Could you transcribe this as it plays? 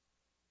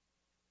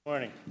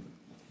Morning.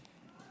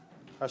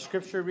 Our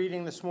scripture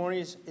reading this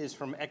morning is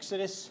from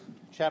Exodus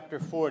chapter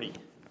 40.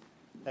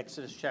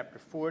 Exodus chapter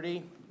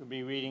 40, we'll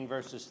be reading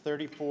verses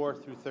 34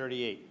 through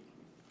 38.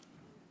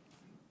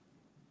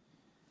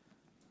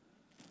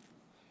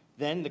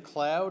 Then the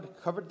cloud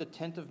covered the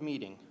tent of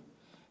meeting,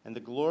 and the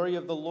glory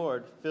of the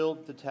Lord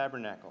filled the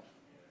tabernacle.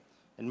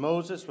 And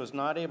Moses was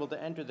not able to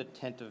enter the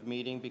tent of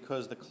meeting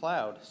because the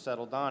cloud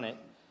settled on it,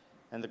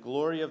 and the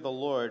glory of the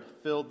Lord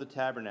filled the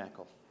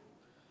tabernacle.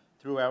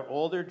 Throughout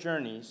all their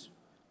journeys,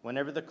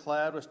 whenever the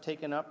cloud was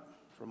taken up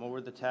from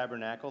over the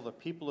tabernacle, the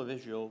people of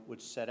Israel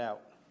would set out.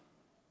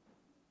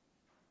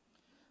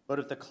 But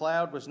if the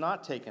cloud was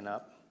not taken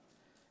up,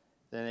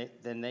 then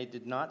they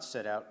did not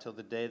set out till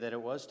the day that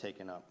it was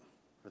taken up.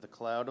 For the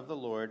cloud of the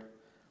Lord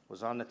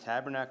was on the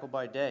tabernacle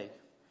by day,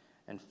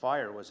 and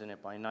fire was in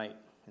it by night,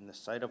 in the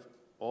sight of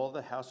all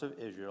the house of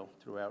Israel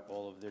throughout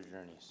all of their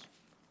journeys.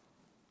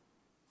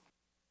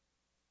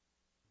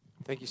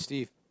 Thank you,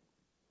 Steve.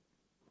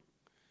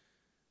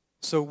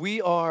 So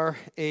we are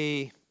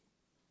a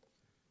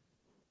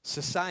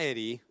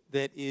society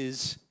that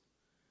is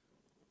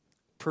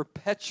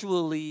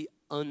perpetually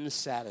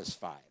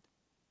unsatisfied.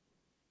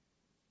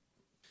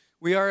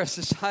 We are a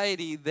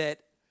society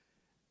that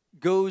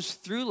goes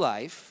through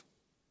life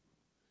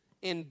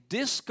and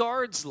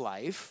discards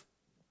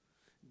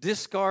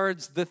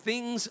the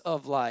things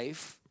of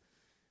life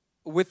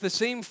with the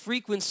same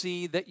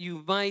frequency that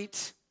you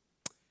might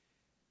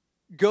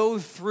go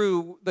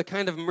through the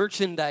kind of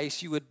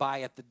merchandise you would buy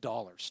at the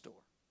dollar store.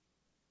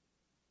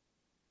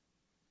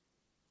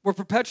 We're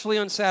perpetually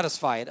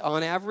unsatisfied.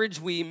 On average,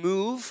 we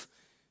move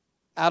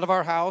out of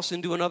our house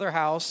into another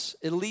house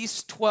at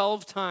least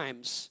 12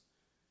 times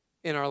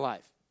in our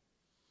life.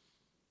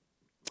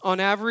 On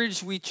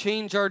average, we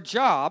change our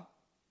job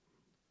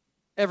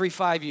every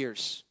 5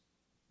 years.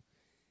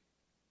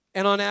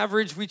 And on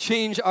average, we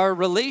change our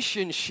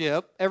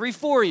relationship every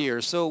 4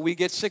 years. So we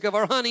get sick of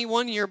our honey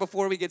 1 year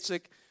before we get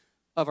sick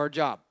of our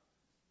job.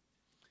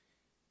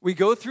 We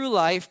go through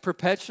life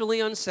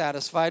perpetually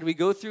unsatisfied. We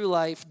go through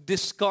life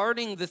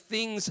discarding the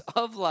things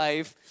of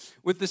life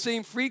with the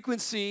same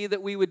frequency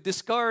that we would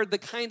discard the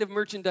kind of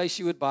merchandise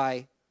you would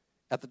buy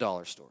at the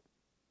dollar store.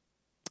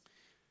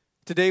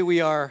 Today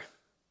we are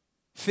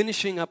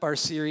finishing up our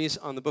series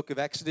on the book of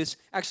Exodus.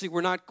 Actually,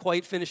 we're not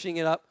quite finishing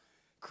it up.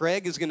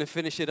 Craig is going to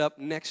finish it up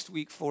next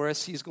week for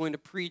us. He's going to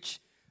preach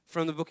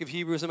from the book of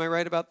Hebrews. Am I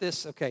right about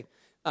this? Okay.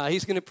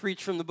 He's going to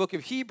preach from the book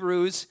of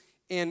Hebrews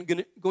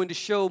and going to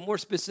show more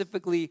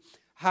specifically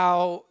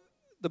how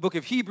the book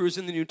of Hebrews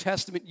in the New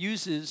Testament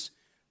uses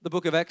the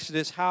book of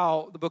Exodus,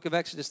 how the book of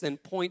Exodus then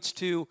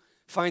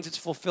finds its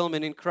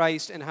fulfillment in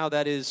Christ, and how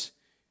that is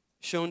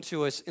shown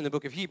to us in the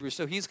book of Hebrews.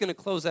 So he's going to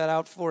close that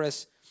out for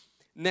us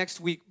next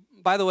week.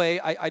 By the way,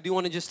 I do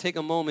want to just take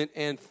a moment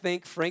and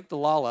thank Frank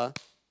DeLala,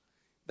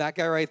 that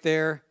guy right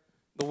there,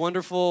 the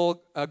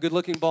wonderful,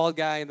 good-looking bald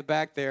guy in the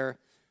back there,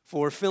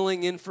 for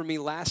filling in for me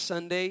last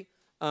Sunday.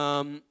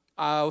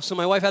 So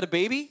my wife had a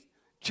baby.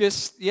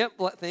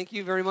 Thank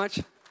you very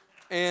much.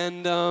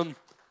 And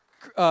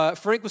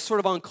Frank was sort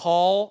of on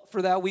call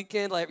for that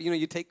weekend. Like,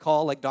 you take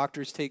call, like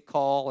doctors take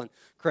call, and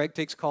Craig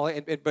takes call.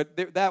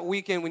 But that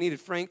weekend, we needed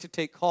Frank to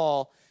take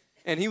call.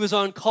 And he was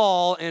on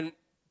call, and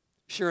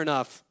sure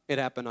enough, it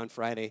happened on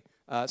Friday.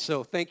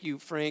 So thank you,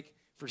 Frank,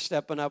 for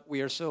stepping up.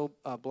 We are so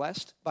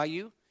blessed by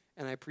you,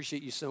 and I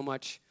appreciate you so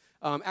much.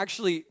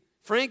 Actually,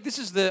 Frank,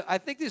 I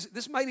think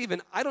this might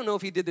even, I don't know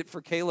if he did it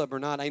for Caleb or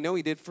not. I know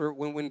he did for,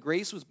 when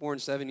Grace was born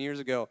 7 years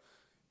ago,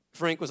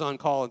 Frank was on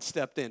call and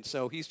stepped in.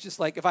 So he's just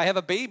like, if I have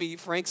a baby,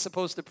 Frank's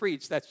supposed to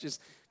preach. That's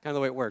just kind of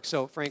the way it works.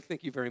 So Frank,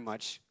 thank you very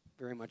much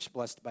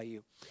blessed by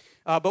you.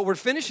 But we're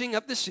finishing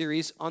up the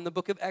series on the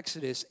book of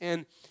Exodus.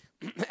 And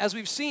as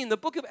we've seen, the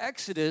book of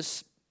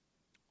Exodus,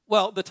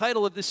 well, the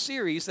title of this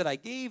series that I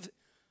gave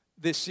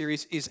this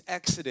series is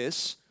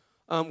Exodus,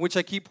 which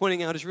I keep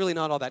pointing out is really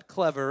not all that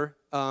clever.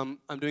 I'm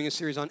doing a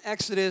series on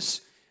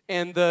Exodus,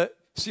 and the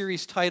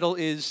series title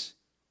is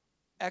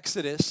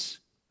Exodus,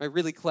 right?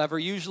 Really clever.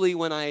 Usually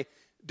when I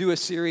do a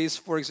series,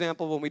 for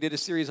example, when we did a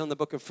series on the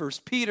book of 1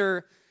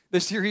 Peter,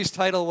 the series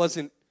title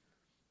wasn't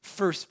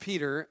 1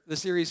 Peter. The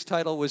series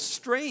title was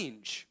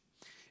Strange.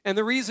 And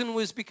the reason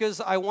was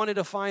because I wanted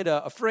to find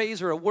a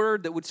phrase or a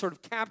word that would sort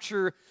of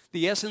capture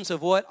the essence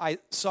of what I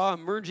saw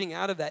emerging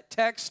out of that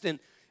text. And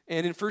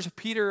in 1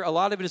 Peter, a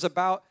lot of it is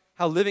about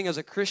how living as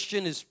a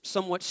Christian is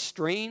somewhat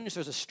strange.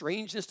 There's a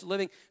strangeness to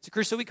living as a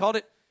Christian. So we called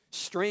it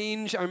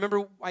Strange. I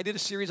remember I did a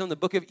series on the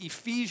book of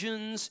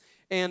Ephesians,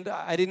 and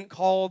I didn't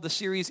call the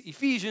series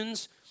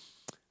Ephesians.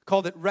 I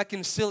called it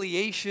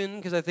Reconciliation,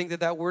 because I think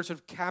that word sort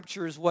of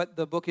captures what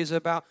the book is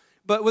about.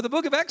 But with the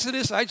book of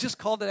Exodus, I just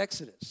called it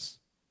Exodus.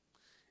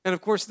 And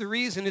of course, the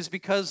reason is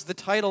because the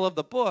title of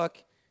the book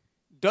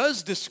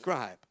does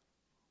describe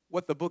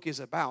what the book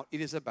is about.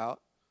 It is about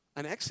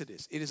an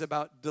exodus. It is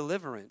about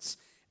deliverance.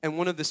 And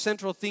one of the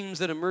central themes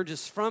that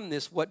emerges from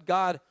this, what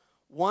God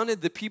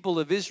wanted the people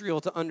of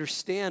Israel to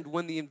understand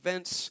when the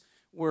events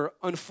were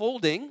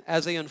unfolding,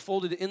 as they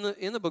unfolded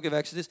in the book of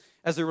Exodus,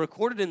 as they're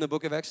recorded in the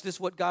book of Exodus,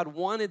 what God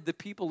wanted the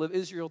people of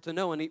Israel to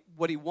know, and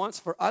what he wants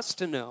for us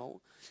to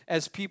know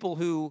as people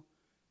who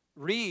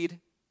read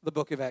the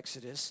book of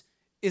Exodus,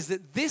 is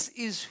that this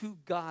is who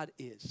God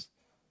is.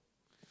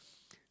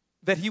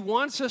 That he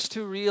wants us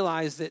to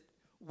realize that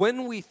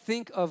when we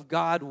think of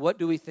God, what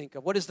do we think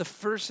of? What is the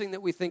first thing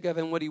that we think of?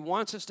 And what he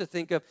wants us to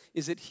think of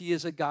is that he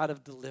is a God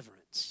of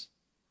deliverance.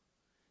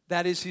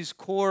 That is his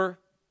core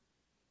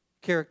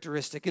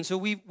characteristic. And so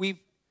we've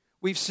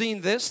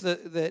seen this,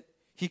 that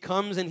he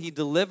comes and he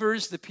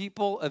delivers the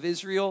people of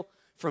Israel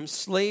from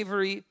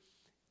slavery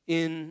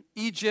in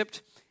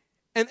Egypt.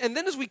 And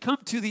then as we come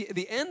to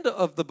the end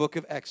of the book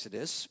of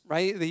Exodus,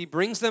 right, he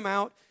brings them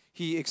out,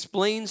 he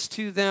explains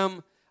to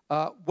them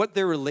what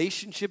their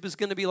relationship is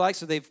going to be like.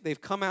 So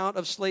they've come out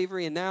of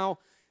slavery, and now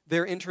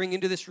they're entering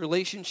into this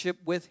relationship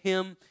with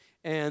him.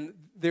 And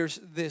there's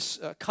this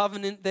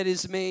covenant that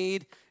is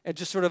made, and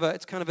just sort of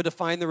it's kind of a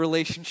define the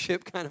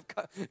relationship kind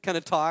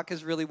of talk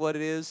is really what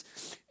it is.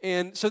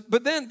 And so,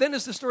 but then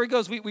as the story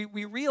goes,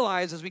 we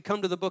realize as we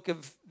come to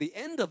the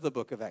end of the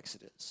book of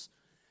Exodus,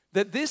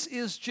 that this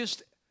is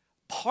just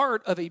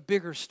part of a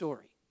bigger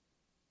story.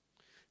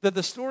 That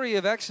the story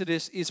of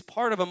Exodus is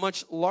part of a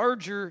much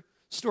larger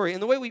story.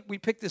 And the way we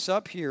pick this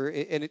up here,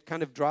 and it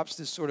kind of drops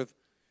this sort of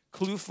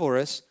clue for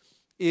us,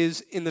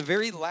 is in the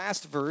very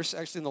last verse,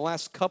 actually in the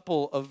last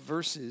couple of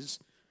verses,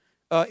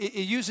 it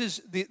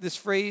uses this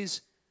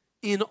phrase,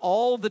 in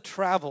all the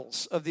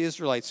travels of the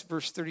Israelites,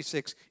 verse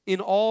 36,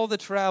 in all the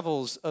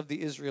travels of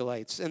the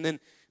Israelites. And then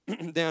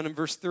down in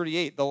verse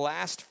 38, the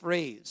last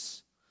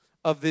phrase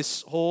of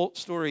this whole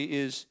story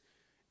is,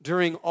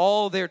 during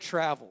all their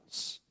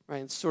travels,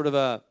 right? It's sort of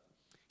a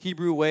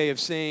Hebrew way of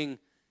saying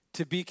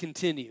to be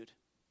continued.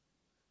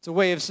 It's a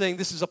way of saying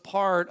this is a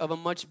part of a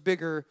much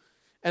bigger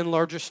and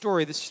larger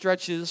story. This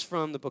stretches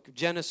from the book of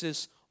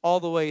Genesis all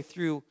the way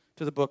through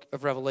to the book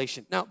of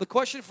Revelation. Now, the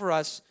question for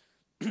us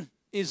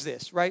is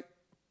this, right?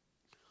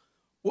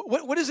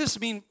 What does this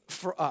mean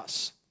for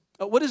us?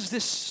 What does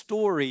this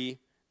story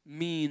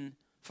mean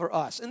for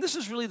us? And this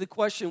is really the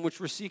question which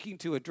we're seeking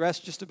to address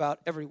just about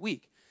every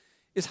week,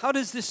 is how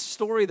does this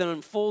story that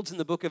unfolds in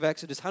the book of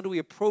Exodus, how do we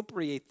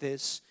appropriate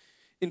this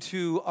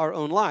into our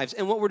own lives?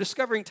 And what we're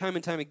discovering time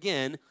and time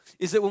again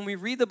is that when we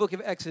read the book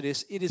of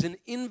Exodus, it is an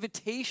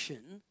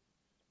invitation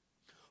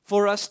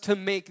for us to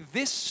make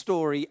this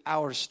story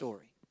our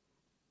story.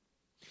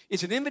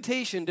 It's an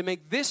invitation to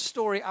make this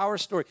story our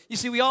story. You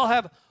see, we all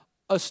have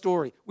a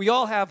story. We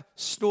all have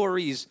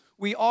stories.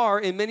 We are,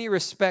 in many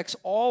respects,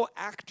 all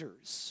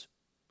actors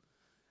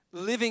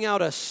living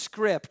out a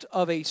script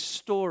of a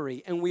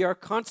story, and we are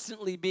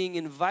constantly being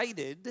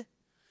invited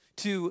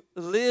to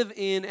live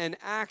in and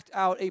act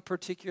out a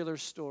particular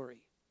story.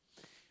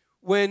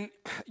 When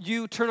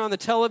you turn on the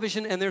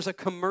television and there's a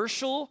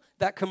commercial,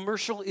 that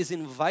commercial is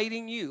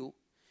inviting you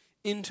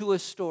into a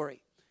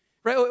story.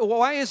 Right?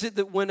 Why is it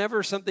that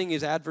whenever something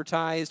is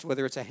advertised,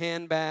 whether it's a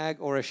handbag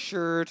or a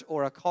shirt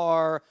or a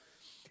car,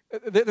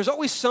 there's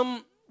always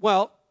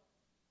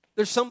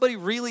there's somebody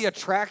really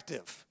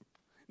attractive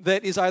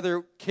that is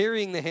either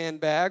carrying the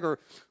handbag or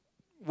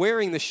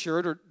wearing the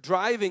shirt or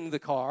driving the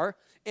car.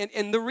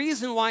 And the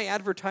reason why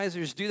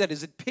advertisers do that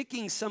is that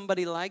picking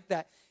somebody like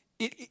that,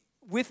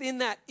 within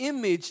that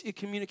image, it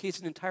communicates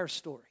an entire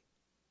story.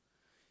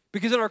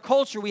 Because in our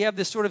culture, we have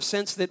this sort of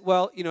sense that,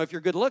 if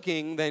you're good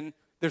looking, then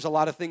there's a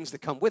lot of things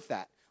that come with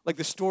that. Like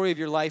the story of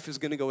your life is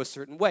going to go a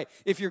certain way.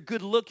 If you're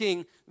good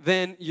looking,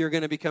 then you're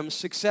going to become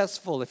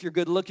successful. If you're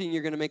good looking,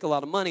 you're going to make a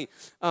lot of money.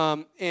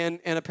 And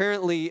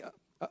apparently,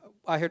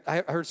 I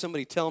heard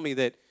somebody tell me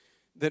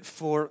that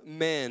for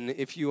men,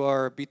 if you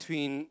are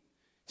between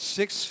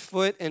 6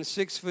 foot and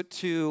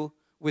 6'2"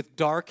 with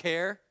dark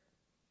hair,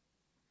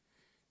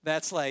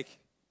 that's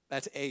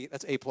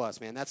A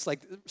plus, man. That's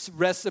like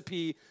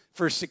recipe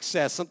for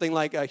success. Something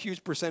like a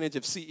huge percentage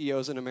of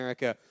CEOs in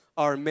America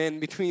are men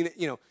between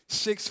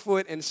 6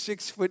 foot and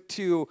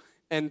 6'2"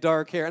 and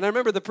dark hair. And I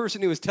remember the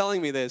person who was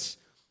telling me this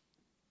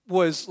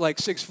was like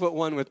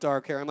 6'1" with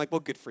dark hair. I'm like, well,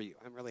 good for you.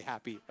 I'm really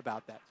happy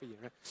about that for you.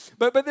 Right?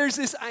 But there's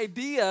this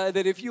idea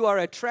that if you are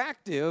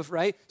attractive,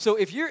 right? So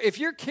if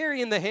you're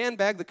carrying the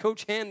handbag, the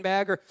Coach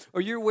handbag,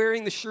 or you're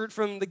wearing the shirt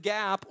from the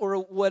Gap or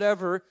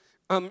whatever,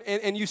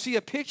 and you see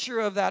a picture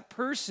of that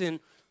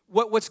person,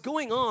 what's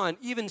going on,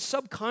 even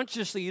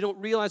subconsciously, you don't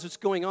realize what's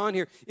going on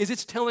here, is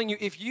it's telling you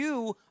if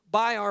you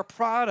buy our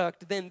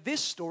product, then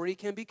this story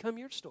can become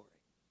your story.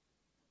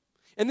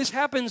 And this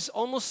happens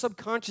almost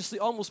subconsciously,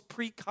 almost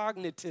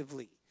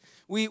precognitively.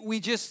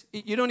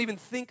 You don't even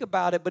think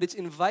about it, but it's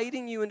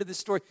inviting you into this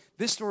story.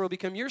 This story will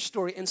become your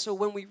story. And so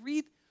when we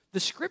read the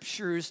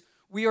scriptures,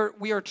 we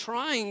are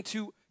trying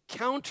to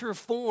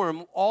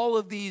counterform all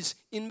of these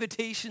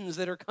invitations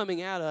that are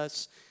coming at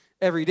us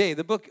every day.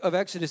 The book of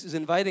Exodus is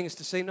inviting us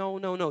to say,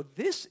 no,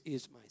 this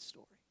is my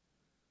story.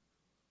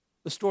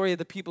 The story of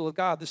the people of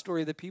God, the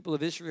story of the people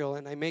of Israel,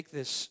 and I make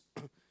this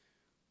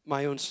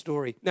my own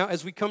story. Now,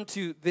 as we come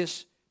to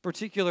this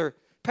particular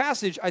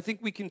passage, I think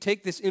we can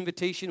take this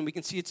invitation and we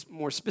can see it's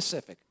more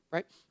specific.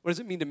 right? What does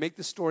it mean to make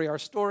the story our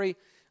story?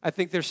 I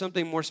think there's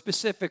something more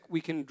specific we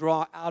can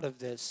draw out of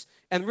this.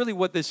 And really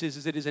what this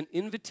is it is an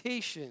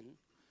invitation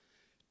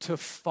to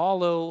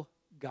follow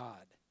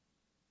God.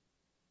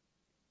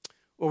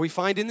 What we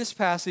find in this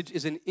passage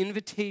is an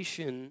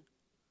invitation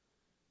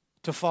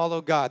to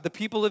follow God. The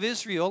people of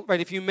Israel, right,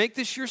 if you make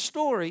this your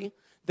story,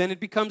 then it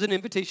becomes an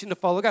invitation to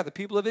follow God. The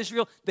people of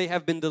Israel, they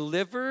have been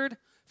delivered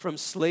from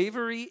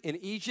slavery in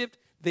Egypt.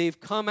 They've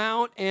come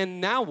out,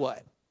 and now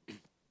what?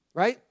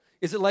 Right?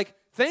 Is it like,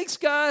 thanks,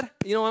 God,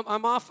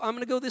 I'm off, I'm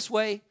going to go this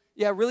way.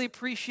 Yeah, really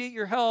appreciate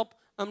your help.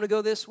 I'm going to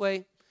go this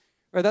way.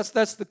 Right,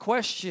 that's the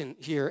question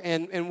here.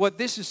 And what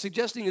this is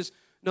suggesting is,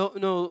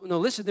 no,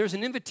 listen, there's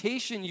an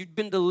invitation. You've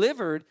been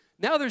delivered.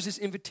 Now there's this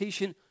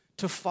invitation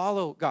to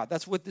follow God.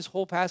 That's what this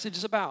whole passage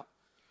is about.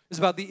 It's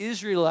about the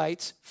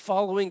Israelites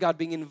following God,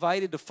 being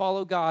invited to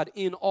follow God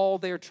in all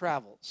their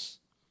travels.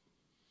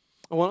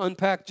 I want to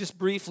unpack just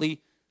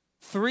briefly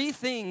 3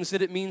 things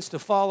that it means to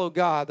follow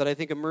God that I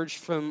think emerge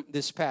from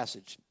this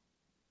passage.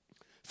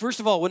 First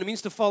of all, what it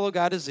means to follow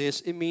God is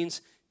this. It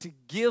means to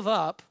give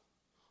up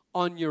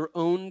on your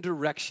own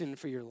direction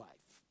for your life.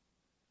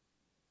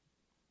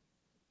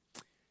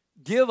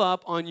 Give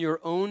up on your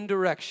own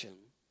direction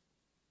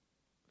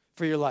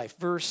for your life.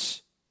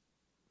 Verse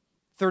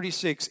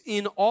 36,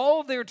 in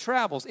all their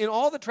travels, in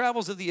all the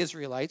travels of the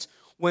Israelites,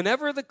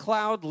 whenever the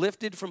cloud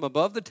lifted from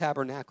above the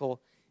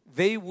tabernacle,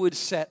 they would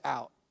set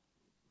out.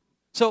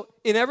 So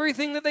in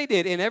everything that they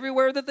did, in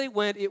everywhere that they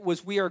went, it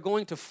was we are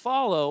going to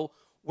follow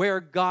where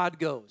God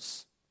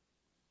goes.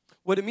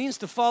 What it means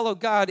to follow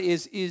God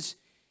is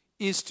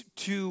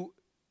to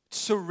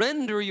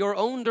surrender your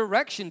own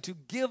direction, to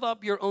give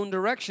up your own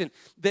direction.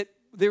 That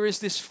there is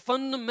this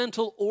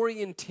fundamental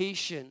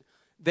orientation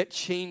that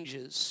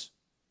changes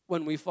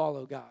when we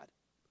follow God.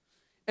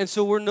 And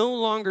so we're no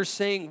longer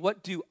saying,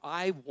 what do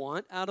I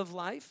want out of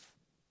life?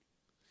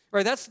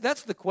 Right, that's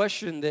the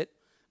question that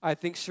I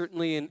think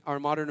certainly in our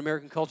modern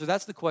American culture,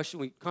 that's the question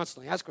we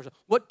constantly ask ourselves.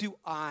 What do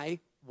I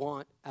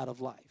want out of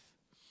life?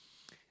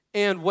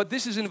 And what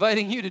this is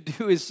inviting you to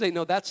do is say,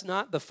 no, that's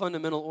not the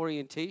fundamental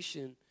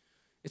orientation.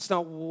 It's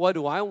not what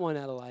do I want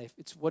out of life.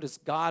 It's what does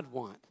God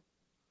want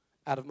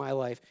out of my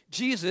life.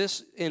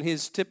 Jesus, in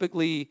his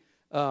typically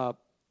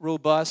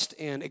robust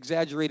and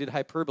exaggerated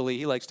hyperbole,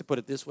 he likes to put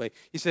it this way.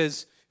 He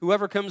says,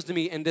 whoever comes to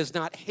me and does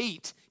not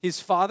hate his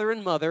father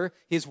and mother,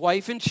 his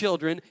wife and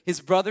children,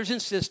 his brothers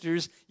and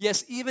sisters,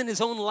 yes, even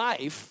his own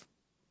life,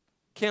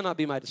 cannot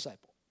be my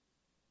disciple.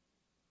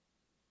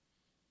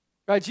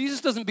 Right?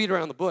 Jesus doesn't beat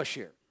around the bush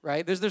here,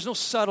 right? There's no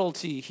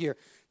subtlety here.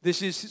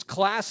 This is his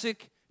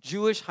classic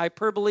Jewish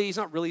hyperbole. He's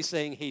not really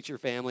saying hate your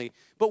family.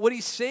 But what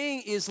he's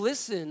saying is,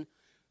 listen,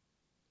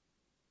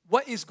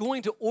 what is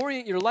going to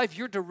orient your life,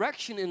 your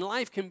direction in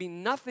life can be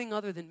nothing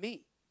other than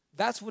me.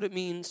 That's what it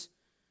means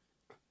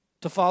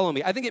to follow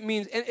me. I think it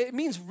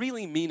means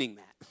really meaning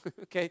that,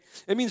 okay?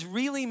 It means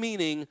really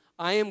meaning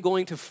I am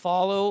going to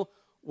follow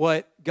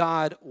what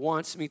God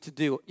wants me to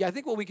do. Yeah, I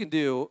think what we can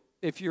do,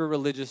 if you're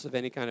religious of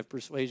any kind of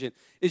persuasion,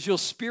 is you'll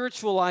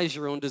spiritualize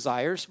your own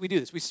desires. We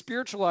do this. We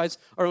spiritualize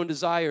our own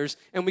desires,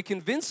 and we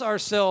convince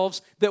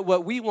ourselves that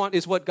what we want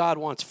is what God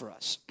wants for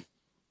us.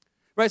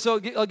 Right,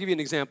 so I'll give you an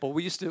example.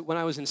 We used to, when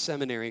I was in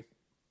seminary,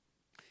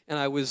 and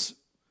I was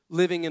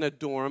living in a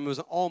dorm. It was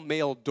an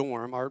all-male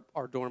dorm.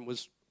 Our dorm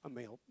was a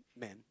male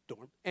man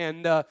dorm.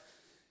 And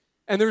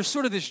there was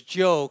sort of this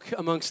joke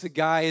amongst the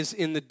guys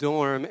in the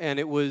dorm, and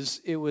it was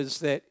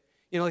that,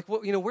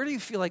 where do you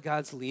feel like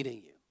God's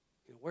leading you?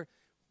 Where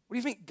do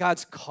you think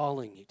God's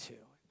calling you to?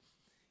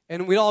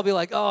 And we'd all be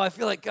like, oh, I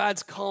feel like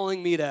God's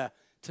calling me to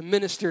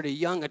minister to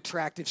young,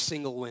 attractive,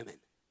 single women.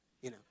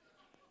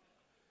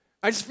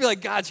 I just feel like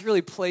God's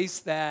really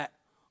placed that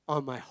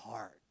on my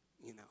heart.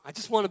 I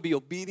just want to be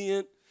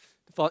obedient.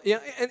 To follow.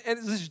 And it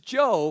was this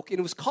joke, and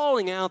it was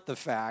calling out the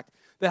fact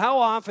that how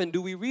often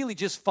do we really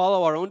just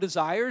follow our own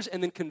desires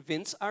and then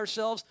convince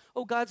ourselves,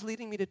 oh, God's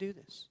leading me to do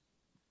this.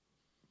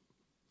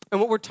 And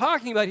what we're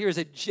talking about here is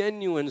a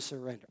genuine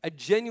surrender, a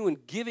genuine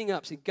giving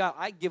up. See, God,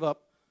 I give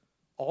up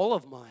all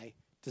of my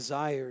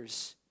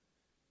desires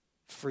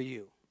for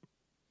you.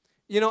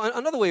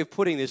 Another way of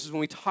putting this is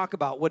when we talk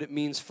about what it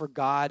means for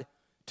God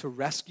to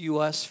rescue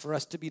us, for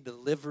us to be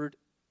delivered,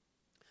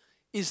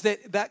 is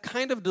that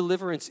kind of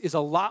deliverance is a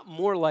lot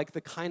more like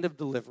the kind of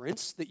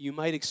deliverance that you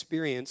might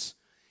experience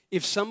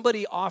if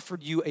somebody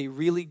offered you a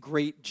really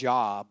great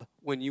job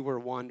when you were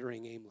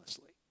wandering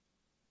aimlessly.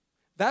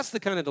 That's the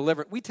kind of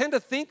deliverance. We tend to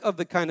think of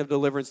the kind of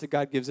deliverance that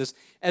God gives us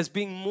as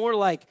being more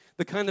like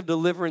the kind of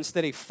deliverance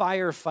that a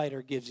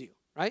firefighter gives you,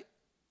 right?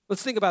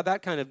 Let's think about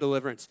that kind of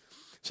deliverance.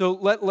 So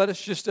let us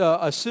just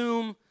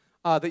assume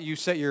that you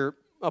set your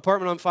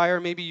apartment on fire.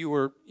 Maybe you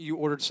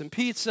ordered some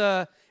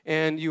pizza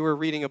and you were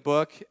reading a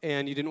book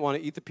and you didn't want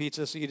to eat the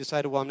pizza, so you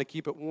decided, well, I'm going to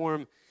keep it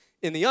warm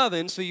in the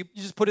oven. So you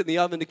just put it in the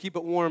oven to keep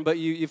it warm, but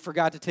you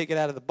forgot to take it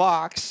out of the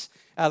box,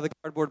 out of the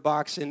cardboard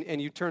box,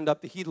 and you turned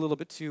up the heat a little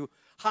bit too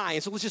high.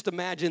 And so let's just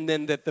imagine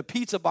then that the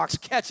pizza box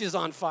catches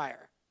on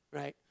fire,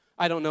 right?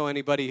 I don't know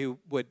anybody who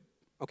would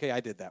Okay,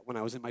 I did that when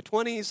I was in my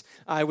 20s.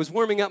 I was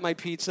warming up my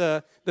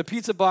pizza. The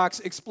pizza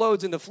box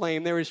explodes into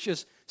flame. There was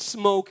just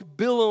smoke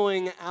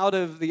billowing out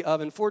of the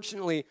oven.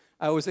 Fortunately,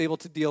 I was able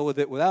to deal with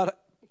it without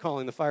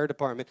calling the fire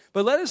department.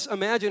 But let us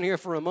imagine here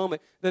for a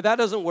moment that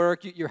doesn't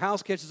work. Your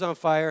house catches on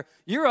fire.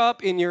 You're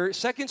up in your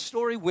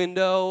second-story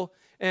window,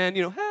 and,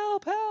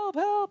 help, help,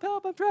 help,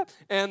 help, I'm trapped.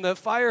 And the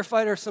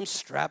firefighter, some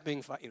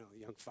strapping,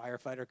 young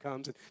firefighter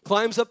comes and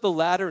climbs up the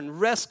ladder and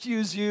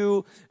rescues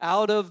you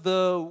out of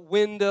the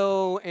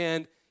window,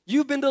 and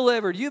you've been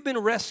delivered. You've been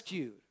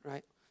rescued,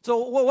 right? So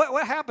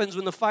what happens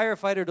when the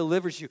firefighter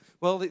delivers you?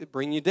 Well, they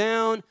bring you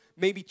down,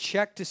 maybe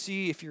check to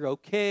see if you're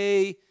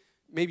okay.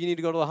 Maybe you need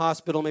to go to the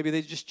hospital. Maybe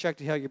they just check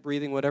to how you're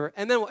breathing, whatever.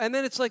 And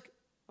then it's like,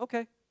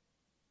 okay.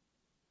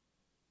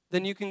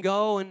 Then you can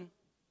go and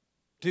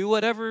do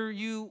whatever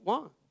you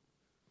want.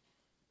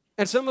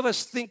 And some of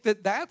us think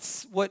that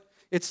that's what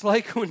it's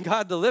like when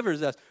God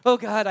delivers us. Oh,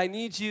 God, I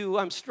need you.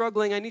 I'm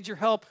struggling. I need your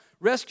help.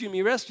 Rescue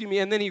me, rescue me.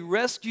 And then he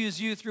rescues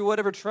you through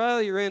whatever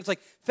trial you're in. It's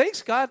like,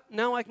 thanks, God.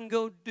 Now I can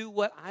go do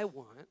what I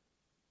want.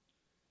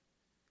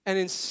 And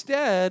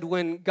instead,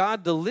 when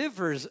God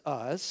delivers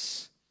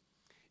us,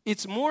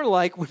 it's more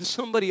like when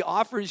somebody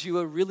offers you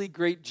a really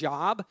great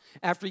job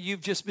after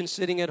you've just been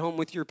sitting at home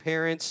with your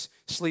parents,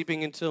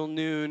 sleeping until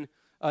noon,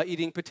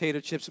 eating potato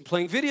chips and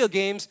playing video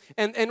games,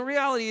 and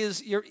reality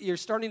is you're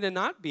starting to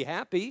not be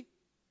happy,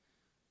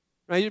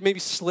 right? You maybe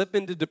slip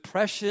into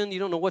depression. You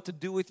don't know what to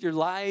do with your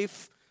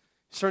life.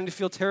 You're starting to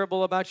feel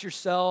terrible about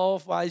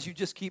yourself as you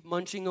just keep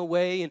munching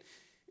away and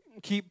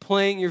keep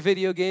playing your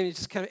video game. You're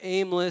just kind of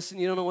aimless, and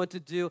you don't know what to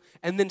do.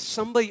 And then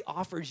somebody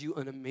offers you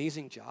an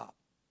amazing job.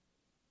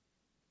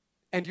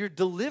 And you're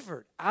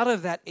delivered out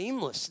of that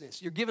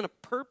aimlessness. You're given a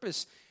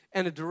purpose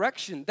and a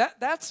direction.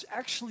 That's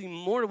actually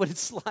more what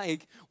it's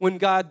like when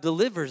God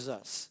delivers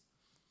us.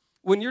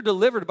 When you're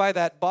delivered by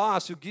that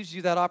boss who gives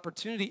you that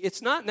opportunity,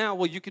 it's not now,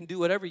 well, you can do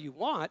whatever you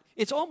want.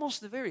 It's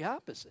almost the very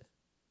opposite.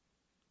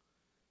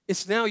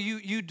 It's now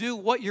you do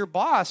what your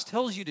boss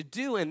tells you to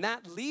do, and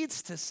that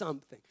leads to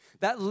something.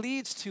 That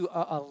leads to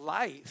a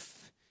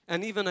life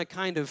and even a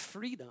kind of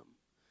freedom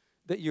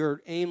that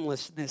your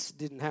aimlessness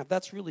didn't have.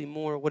 That's really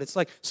more what it's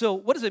like. So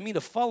what does it mean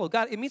to follow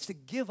God? It means to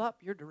give up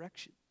your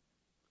direction.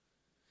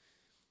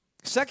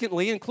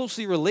 Secondly, and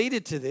closely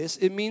related to this,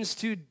 it means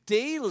to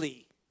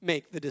daily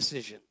make the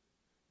decision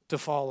to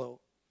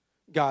follow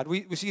God.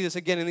 We see this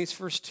again in these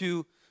first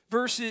two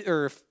verses,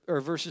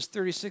 or verses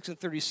 36 and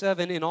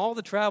 37. In all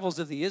the travels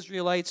of the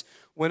Israelites,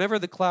 whenever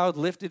the cloud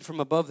lifted from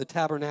above the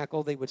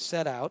tabernacle, they would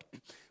set out.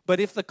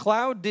 But if the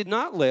cloud did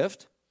not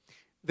lift,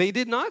 they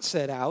did not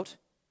set out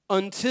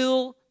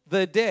until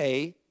the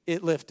day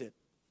it lifted.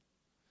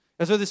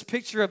 And so this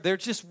picture of they're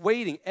just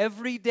waiting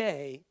every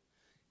day,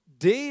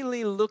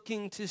 daily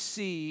looking to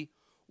see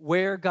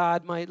where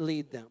God might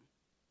lead them.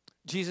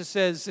 Jesus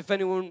says, if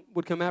anyone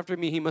would come after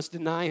me, he must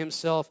deny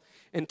himself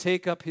and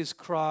take up his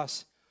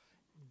cross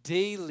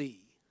daily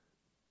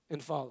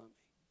and follow me.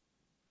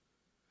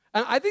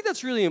 And I think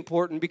that's really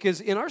important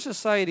because in our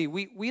society,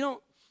 we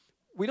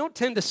don't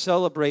tend to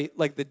celebrate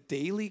like the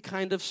daily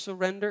kind of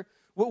surrender.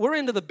 We're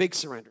into the big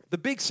surrender, the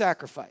big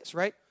sacrifice,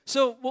 right?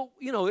 So,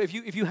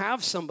 if you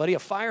have somebody, a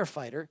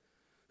firefighter,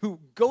 who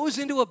goes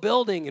into a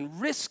building and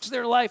risks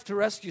their life to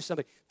rescue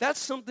somebody, that's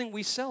something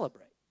we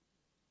celebrate.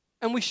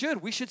 And we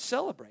should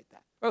celebrate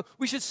that. Or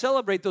we should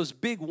celebrate those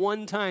big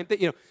one-time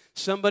things.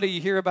 Somebody,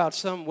 you hear about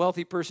some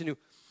wealthy person who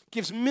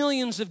gives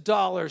millions of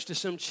dollars to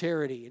some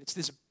charity, and it's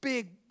this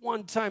big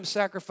one-time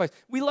sacrifice.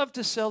 We love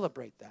to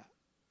celebrate that.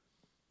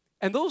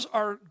 And those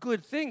are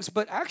good things,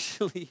 but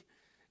actually,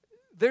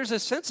 there's a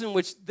sense in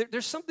which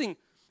there's something,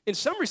 in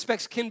some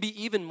respects, can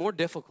be even more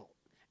difficult,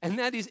 and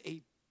that is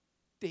a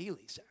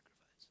daily sacrifice.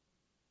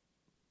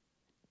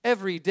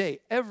 Every day,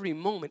 every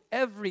moment,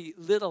 every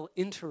little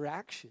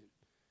interaction,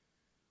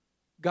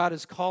 God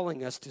is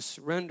calling us to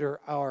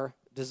surrender our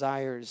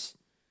desires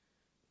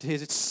to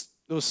His,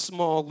 those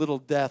small little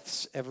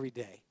deaths every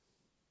day.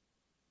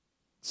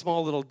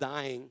 Small little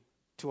dying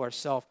to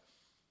ourselves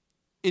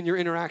in your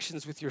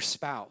interactions with your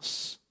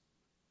spouse,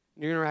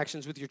 in your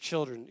interactions with your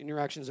children, in your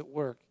interactions at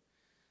work.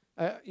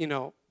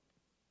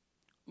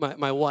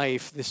 My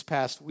wife this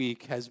past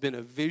week has been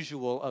a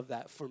visual of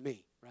that for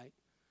me, right?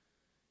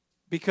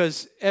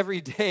 Because every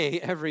day,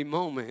 every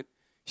moment,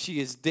 she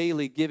is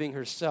daily giving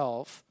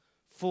herself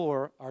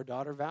for our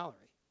daughter Valerie.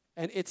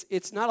 And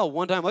it's not a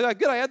one-time, like,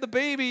 good, I had the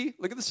baby,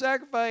 look at the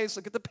sacrifice,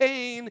 look at the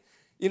pain,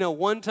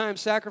 one-time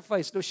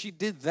sacrifice. No, she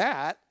did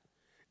that,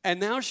 and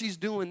now she's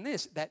doing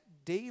this, that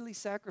daily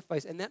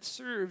sacrifice, and that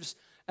serves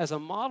as a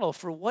model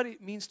for what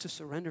it means to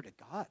surrender to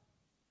God.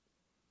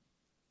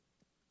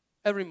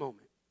 Every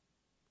moment,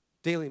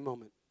 daily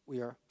moment,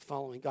 we are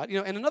following God.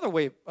 And another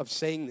way of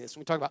saying this,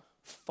 when we talk about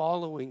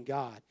following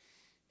God,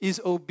 is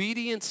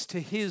obedience to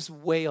His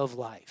way of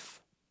life.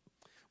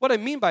 What I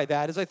mean by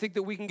that is I think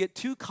that we can get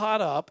too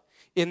caught up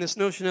in this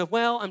notion of,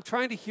 I'm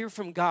trying to hear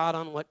from God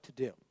on what to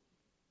do.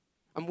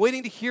 I'm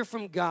waiting to hear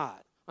from God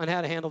on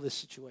how to handle this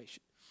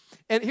situation.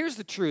 And here's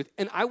the truth,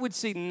 and I would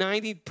say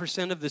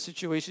 90% of the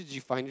situations you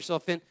find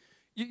yourself in,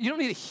 You don't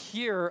need to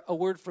hear a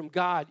word from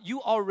God.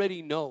 You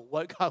already know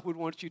what God would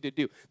want you to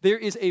do. There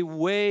is a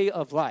way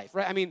of life,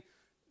 right? I mean,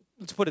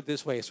 let's put it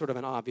this way, sort of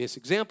an obvious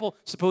example.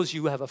 Suppose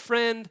you have a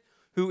friend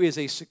who is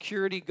a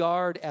security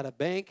guard at a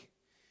bank,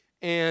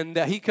 and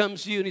he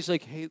comes to you and he's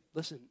like, hey,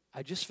 listen,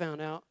 I just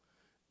found out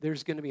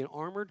there's going to be an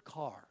armored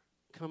car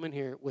coming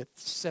here with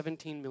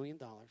 $17 million.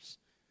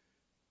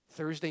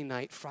 Thursday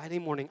night, Friday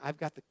morning, I've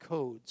got the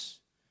codes.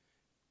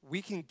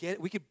 We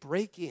could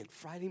break in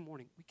Friday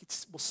morning.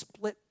 We'll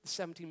split the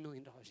 $17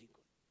 million equally.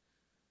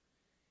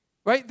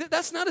 Right?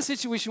 That's not a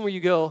situation where you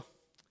go,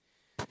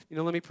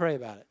 let me pray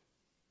about it.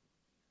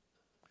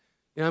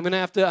 I'm gonna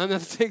have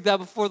to take that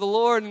before the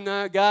Lord, and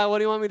God, what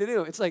do you want me to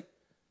do? It's like,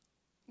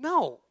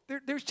 no.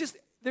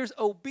 There's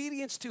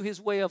obedience to His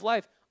way of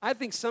life. I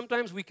think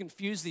sometimes we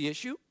confuse the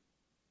issue.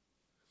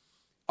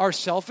 Our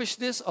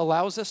selfishness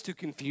allows us to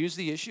confuse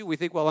the issue. We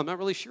think, well, I'm not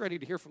really sure I need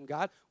to hear from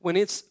God, when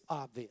it's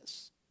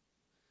obvious.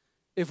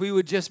 If we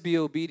would just be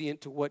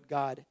obedient to what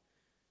God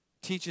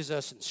teaches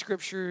us in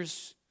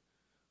Scriptures,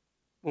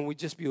 when we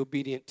just be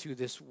obedient to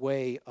this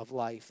way of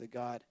life that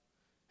God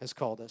has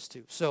called us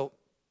to. So,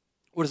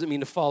 what does it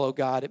mean to follow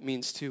God? It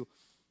means to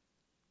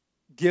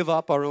give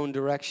up our own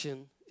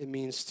direction. It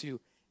means to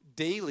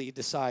daily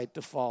decide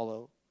to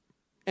follow.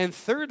 And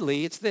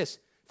thirdly, it's this.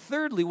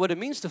 Thirdly, what it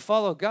means to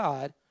follow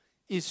God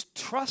is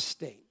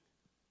trusting.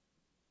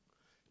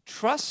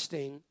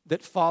 Trusting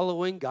that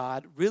following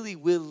God really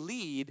will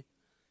lead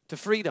to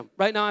freedom.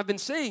 Right now, I've been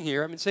saying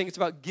it's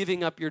about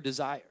giving up your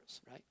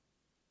desires, right?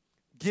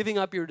 Giving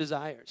up your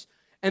desires.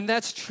 And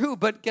that's true,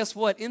 but guess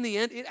what? In the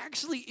end, it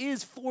actually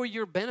is for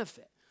your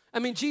benefit. I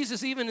mean,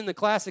 Jesus, even in the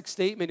classic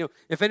statement,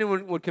 if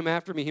anyone would come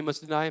after me, he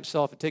must deny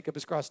himself and take up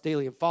his cross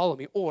daily and follow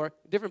me. Or,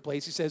 a different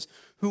place, he says,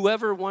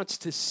 whoever wants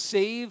to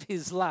save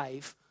his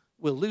life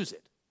will lose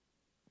it.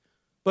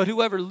 But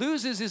whoever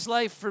loses his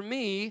life for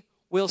me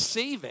will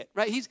save it,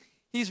 right?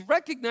 He's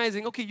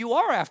recognizing, okay, you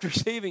are after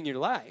saving your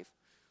life.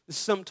 This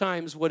is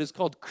sometimes what is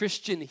called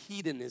Christian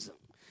hedonism.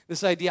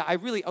 This idea, I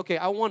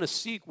want to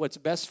seek what's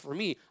best for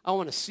me. I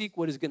want to seek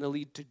what is going to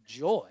lead to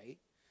joy.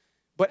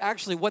 But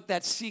actually what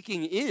that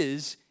seeking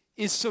is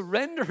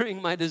surrendering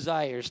my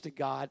desires to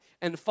God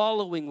and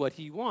following what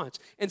He wants.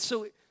 And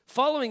so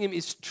following Him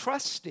is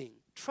trusting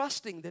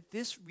that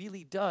this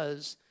really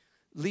does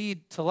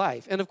lead to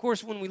life. And of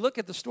course, when we look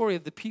at the story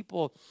of the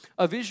people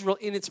of Israel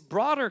in its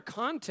broader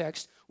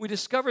context, we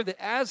discover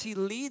that as He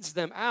leads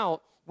them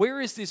out,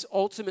 where is this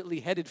ultimately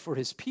headed for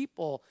His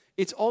people?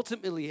 It's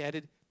ultimately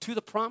headed to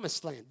the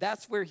promised land.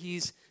 That's where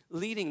He's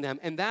leading them.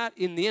 And that,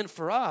 in the end,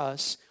 for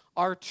us,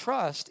 our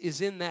trust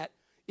is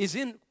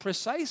in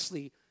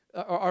precisely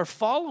our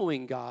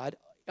following God.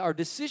 Our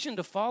decision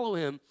to follow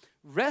Him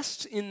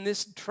rests in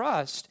this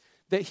trust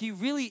that He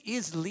really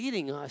is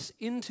leading us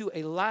into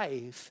a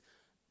life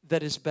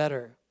that is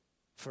better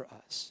for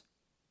us.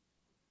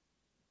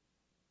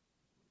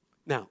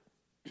 Now,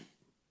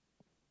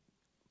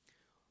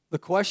 the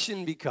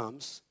question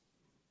becomes,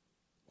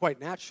 quite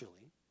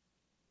naturally,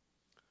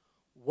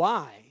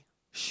 why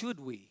should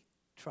we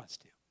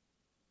trust Him?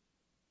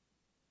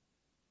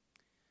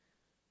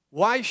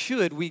 Why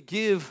should we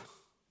give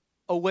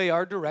away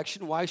our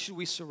direction? Why should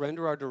we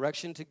surrender our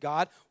direction to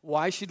God?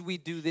 Why should we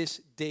do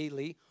this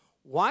daily?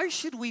 Why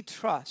should we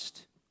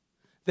trust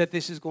that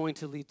this is going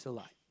to lead to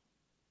life?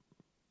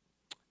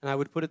 And I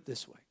would put it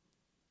this way.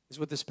 This is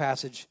what this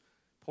passage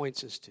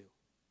points us to.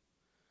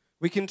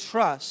 We can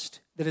trust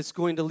that it's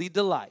going to lead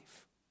to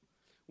life.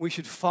 We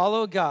should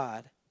follow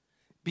God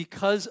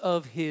because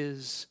of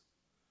His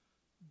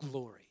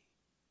glory.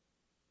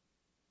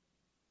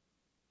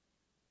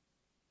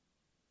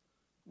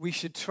 We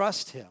should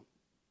trust Him.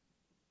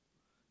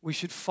 We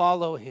should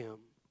follow Him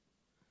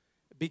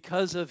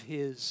because of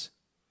His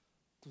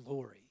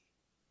glory.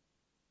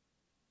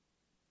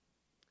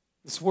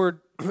 This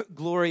word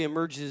glory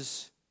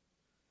emerges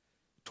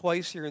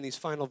twice here in these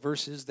final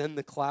verses. Then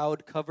the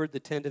cloud covered the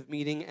tent of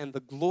meeting, and the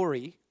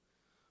glory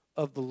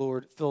of the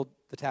Lord filled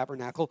the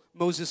tabernacle.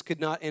 Moses could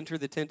not enter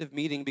the tent of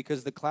meeting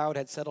because the cloud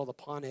had settled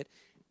upon it,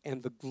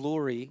 and the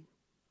glory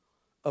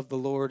of the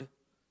Lord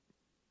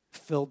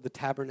filled the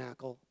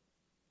tabernacle.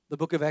 The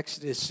book of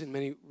Exodus, in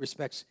many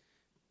respects,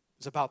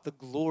 is about the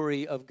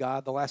glory of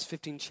God. The last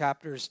 15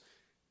 chapters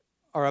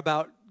are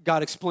about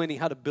God explaining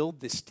how to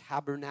build this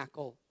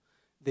tabernacle,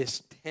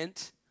 this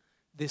tent,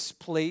 this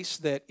place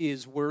that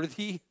is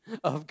worthy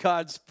of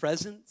God's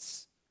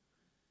presence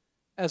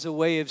as a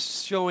way of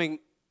showing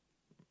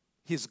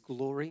His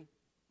glory.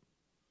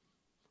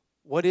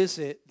 What is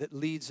it that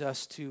leads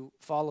us to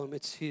follow Him?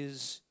 It's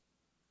His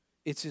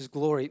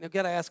glory. Now, we've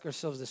got to ask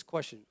ourselves this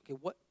question. Okay,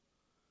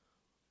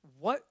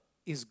 what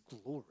is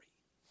glory?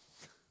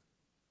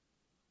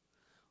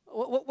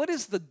 What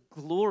is the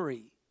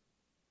glory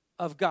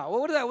of God?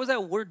 What does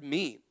that word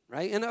mean,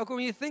 right? And when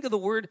you think of the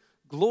word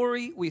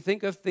glory, we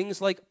think of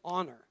things like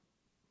honor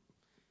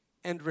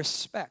and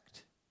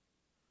respect.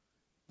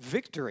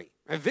 Victory.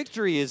 Right?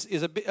 Victory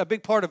is a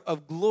big part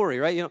of glory,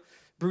 right?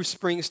 Bruce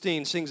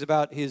Springsteen sings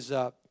about his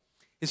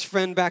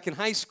friend back in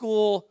high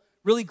school,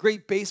 really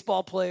great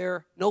baseball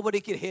player.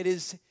 Nobody could hit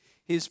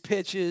his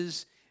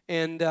pitches.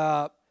 And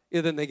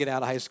then they get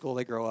out of high school,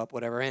 they grow up,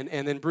 whatever.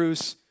 And then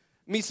Bruce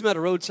meets him at a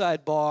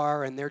roadside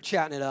bar, and they're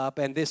chatting it up.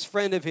 And this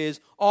friend of his,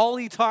 all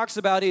he talks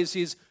about is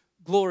his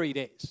glory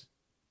days,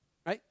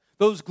 right?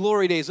 Those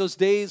glory days, those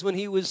days when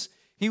he was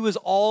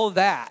all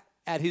that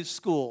at his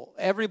school.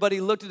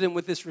 Everybody looked at him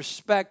with this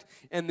respect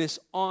and this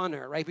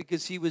honor, right?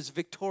 Because he was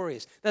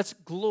victorious. That's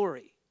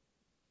glory.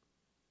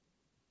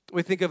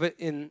 We think of it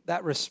in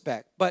that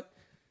respect. But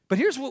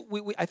here's what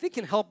we I think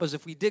can help us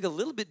if we dig a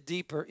little bit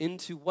deeper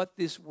into what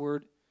this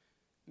word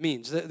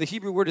means. The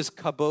Hebrew word is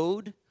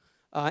kabod,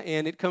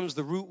 and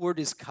the root word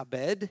is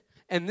kabed.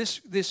 And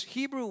this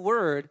Hebrew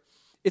word,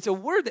 it's a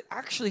word that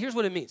actually, here's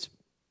what it means.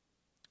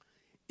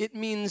 It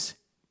means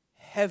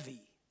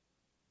heavy.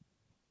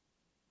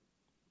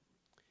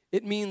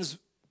 It means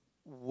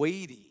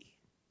weighty.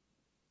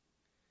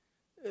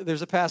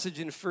 There's a passage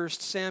in 1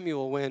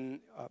 Samuel when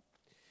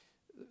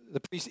the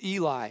priest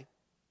Eli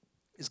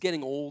is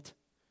getting old.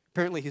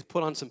 Apparently he's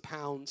put on some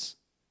pounds,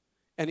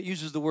 and it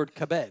uses the word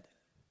kabed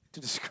to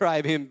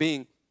describe him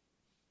being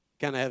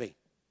kind of heavy.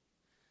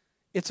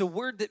 It's a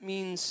word that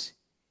means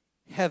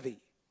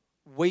heavy,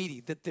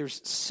 weighty, that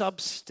there's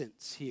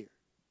substance here.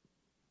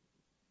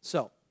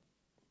 So,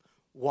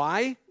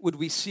 why would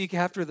we seek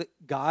after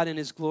God and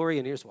his glory?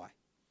 And here's why.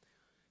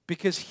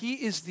 Because he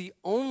is the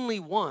only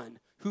one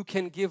who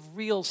can give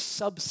real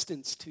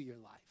substance to your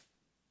life.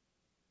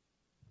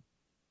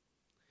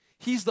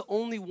 He's the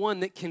only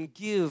one that can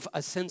give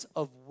a sense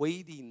of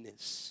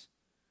weightiness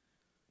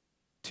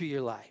to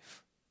your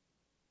life.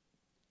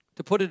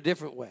 To put it a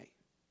different way,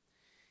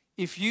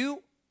 if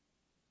you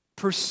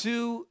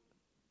pursue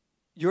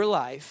your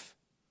life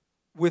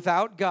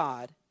without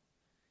God,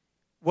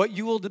 what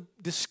you will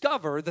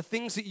discover, the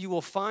things that you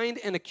will find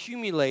and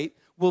accumulate,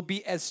 will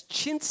be as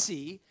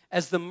chintzy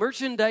as the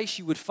merchandise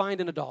you would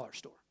find in a dollar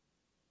store.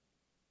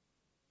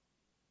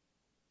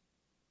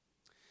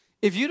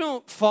 If you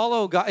don't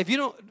follow God, if you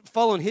don't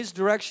follow in his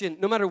direction,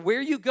 no matter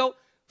where you go,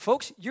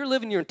 folks, you're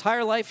living your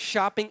entire life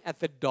shopping at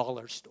the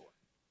dollar store.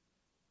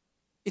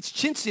 It's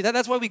chintzy.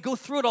 That's why we go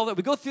through it all.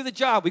 We go through the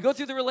job. We go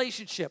through the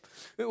relationship.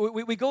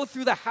 We go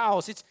through the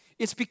house.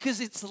 It's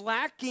because it's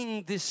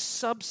lacking this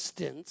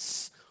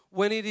substance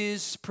when it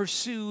is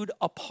pursued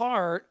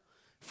apart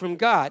from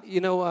God.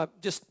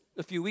 Just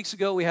a few weeks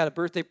ago, we had a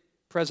birthday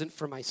present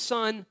for my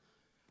son.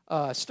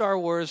 Star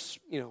Wars,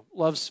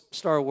 loves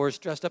Star Wars,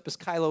 dressed up as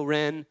Kylo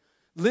Ren.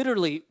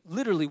 Literally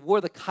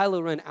wore the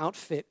Kylo Ren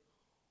outfit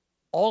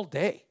all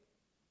day.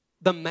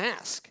 The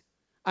mask.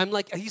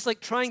 He's like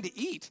trying to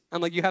eat. I'm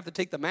like, you have to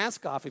take the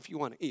mask off if you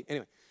want to eat.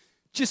 Anyway,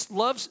 just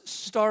loves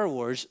Star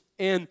Wars.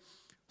 And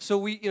so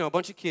we, a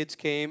bunch of kids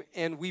came,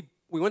 and we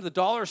went to the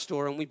dollar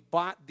store, and we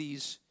bought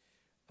these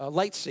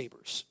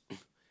lightsabers.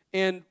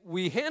 And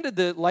we handed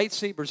the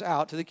lightsabers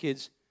out to the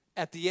kids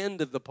at the end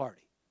of the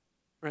party,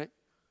 right?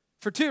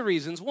 For two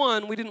reasons.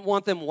 One, we didn't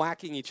want them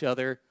whacking each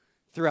other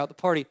throughout the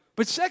party.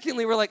 But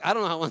secondly, we're like, I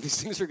don't know how long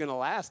these things are going to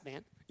last,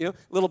 man.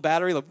 Little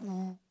battery, like,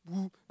 woo,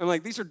 woo. I'm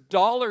like, these are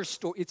dollar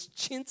store. It's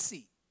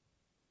chintzy.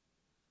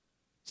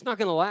 It's not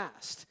going to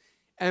last.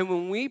 And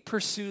when we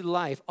pursue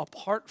life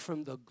apart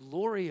from the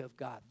glory of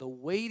God, the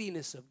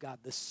weightiness of God,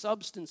 the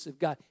substance of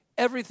God,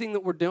 everything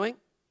that we're doing,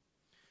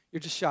 you're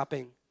just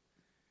shopping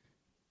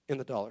in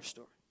the dollar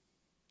store.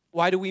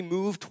 Why do we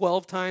move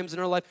 12 times in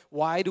our life?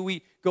 Why do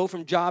we go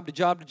from job to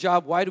job to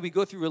job? Why do we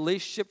go through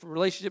relationship from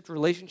relationship to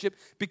relationship?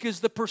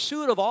 Because the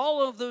pursuit of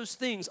all of those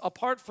things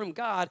apart from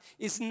God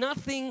is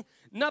nothing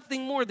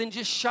more than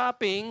just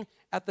shopping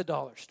at the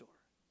dollar store.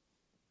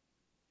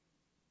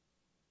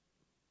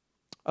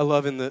 I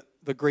love in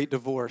the Great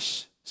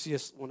Divorce,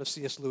 one of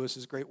C.S.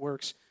 Lewis's great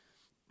works,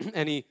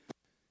 and he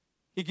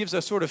gives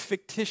a sort of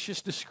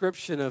fictitious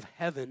description of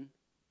heaven,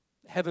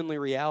 heavenly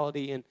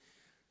reality,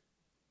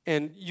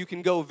 and you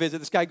can go visit.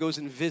 This guy goes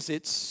and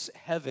visits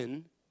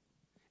heaven.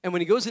 And when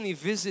he goes and he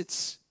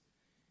visits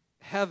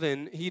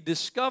heaven, he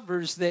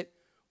discovers that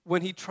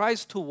when he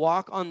tries to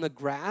walk on the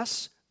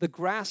grass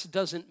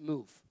doesn't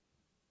move.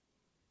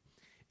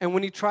 And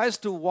when he tries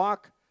to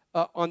walk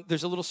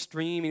there's a little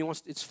stream,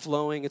 and it's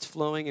flowing,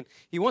 and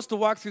he wants to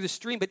walk through the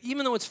stream, but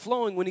even though it's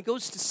flowing, when he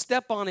goes to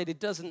step on it, it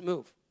doesn't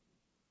move.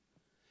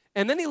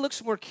 And then he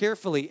looks more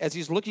carefully as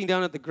he's looking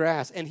down at the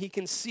grass, and he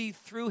can see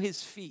through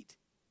his feet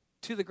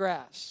to the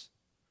grass.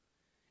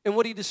 And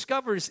what he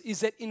discovers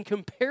is that in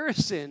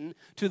comparison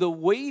to the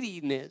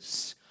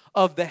weightiness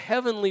of the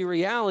heavenly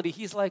reality,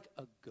 he's like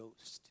a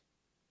ghost.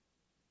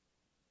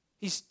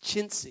 He's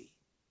chintzy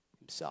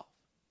himself.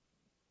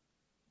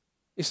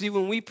 You see,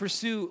 when we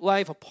pursue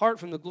life apart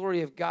from the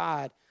glory of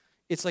God,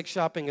 it's like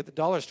shopping at the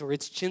dollar store.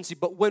 It's chintzy.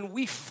 But when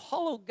we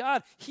follow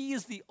God, he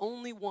is the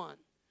only one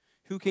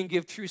who can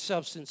give true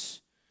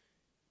substance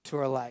to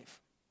our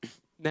life.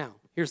 Now,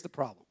 here's the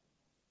problem.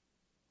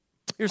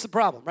 Here's the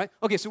problem, right?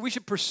 Okay, so we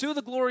should pursue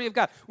the glory of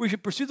God. We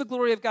should pursue the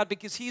glory of God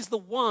because he's the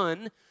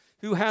one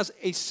who has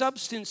a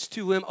substance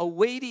to him, a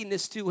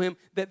weightiness to him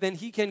that then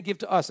he can give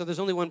to us. So there's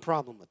only one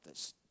problem with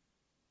this.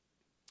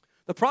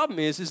 The problem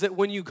is that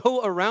when you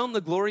go around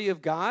the glory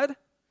of God,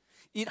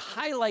 it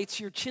highlights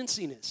your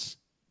chintziness.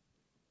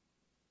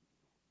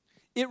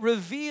 It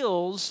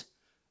reveals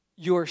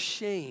your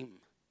shame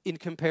in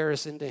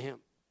comparison to him.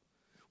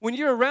 When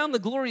you're around the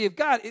glory of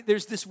God,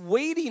 there's this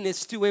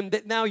weightiness to him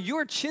that now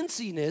your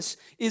chintziness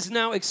is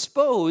now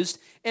exposed.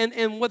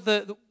 And what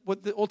the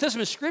Old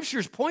Testament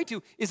scriptures point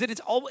to is that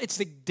it's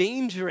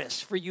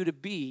dangerous for you to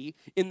be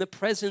in the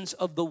presence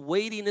of the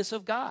weightiness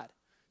of God.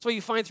 That's why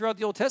you find throughout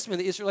the Old Testament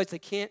the Israelites, they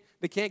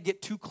can't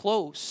get too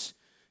close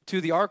to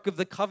the Ark of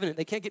the Covenant.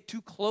 They can't get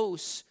too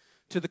close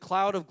to the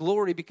cloud of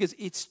glory because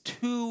it's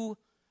too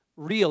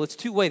real. It's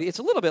too weighty. It's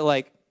a little bit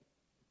like,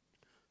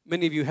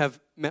 many of you have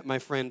met my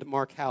friend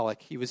Mark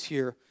Halleck. He was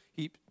here.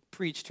 He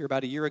preached here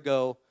about a year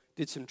ago,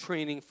 did some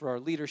training for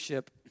our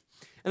leadership.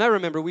 And I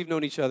remember we've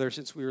known each other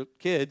since we were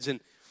kids,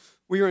 and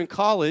we were in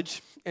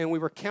college, and we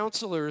were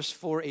counselors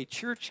for a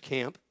church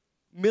camp,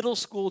 middle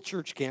school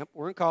church camp.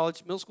 We're in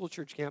college, middle school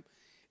church camp.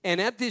 And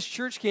at this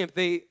church camp,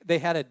 they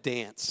had a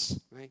dance,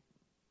 right?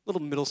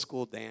 Little middle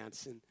school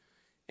dance.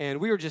 And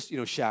we were just,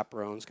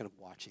 chaperones kind of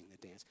watching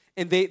the dance.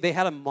 And they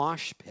had a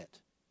mosh pit.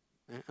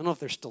 I don't know if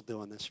they're still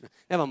doing this. They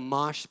have a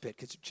mosh pit,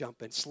 kids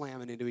jumping,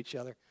 slamming into each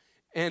other.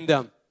 And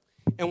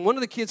one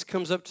of the kids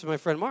comes up to my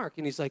friend Mark,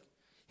 and he's like,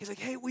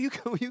 hey, will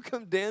you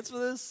come dance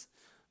with us?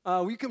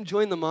 Will you come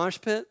join the mosh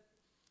pit?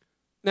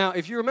 Now,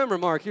 if you remember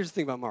Mark, here's the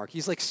thing about Mark.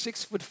 He's like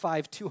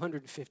 6'5",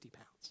 250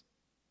 pounds.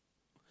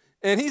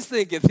 And he's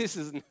thinking, this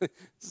is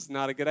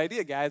not a good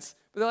idea, guys.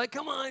 But they're like,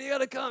 come on, you got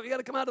to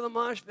come out of the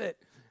mosh pit.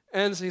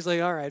 And so he's like,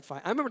 all right,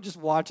 fine. I remember just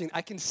watching.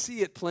 I can see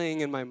it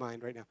playing in my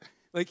mind right now.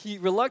 Like he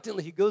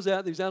goes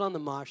out, he's out on the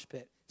mosh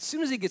pit. As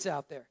soon as he gets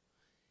out there,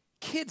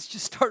 kids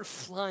just start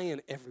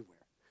flying everywhere.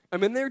 I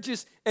mean,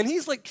 and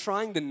he's like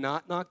trying to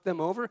not knock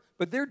them over,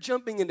 but they're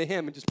jumping into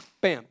him and just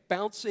bam,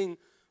 bouncing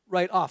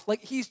right off.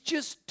 Like he's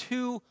just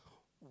too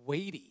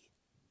weighty.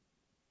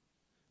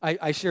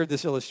 I shared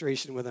this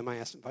illustration with him. I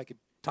asked him if I could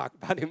talk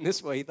about him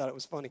this way. He thought it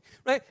was funny,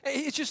 right?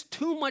 It's just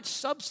too much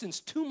substance,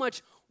 too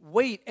much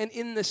weight. And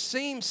in the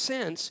same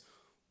sense,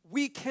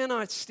 we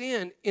cannot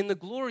stand in the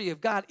glory of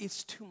God.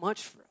 It's too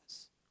much for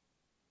us.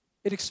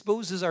 It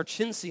exposes our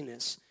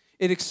chintziness.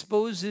 It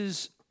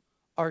exposes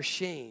our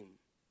shame.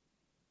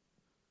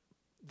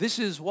 This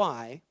is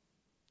why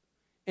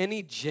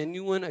any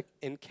genuine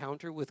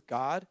encounter with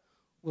God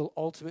will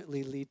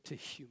ultimately lead to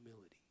humility.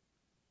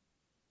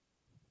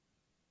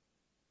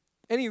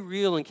 Any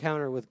real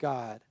encounter with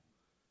God,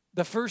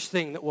 the first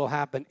thing that will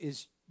happen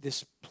is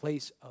this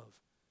place of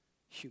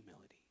humility.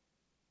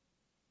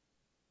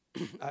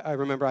 I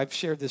remember I've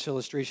shared this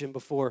illustration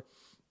before.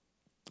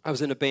 I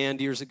was in a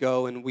band years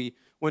ago, and we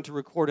went to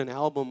record an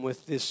album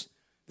with this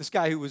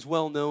guy who was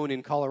well known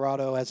in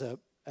Colorado as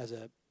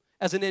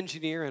an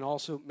engineer and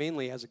also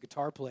mainly as a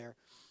guitar player.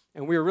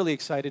 And we were really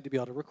excited to be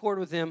able to record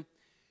with him.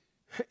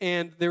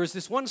 And there was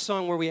this one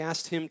song where we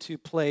asked him to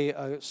play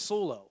a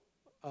solo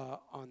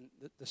on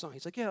the song.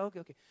 He's like, yeah,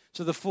 okay.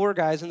 So the four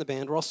guys in the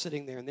band were all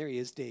sitting there, and there he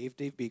is, Dave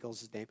Beagle's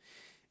his name.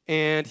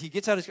 And he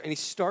gets out and he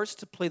starts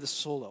to play the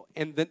solo.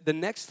 And the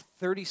next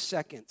 30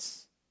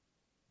 seconds,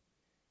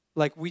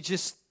 like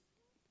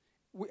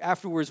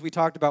afterwards we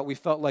talked about we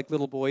felt like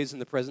little boys in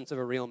the presence of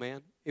a real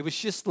man. It was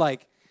just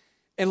like,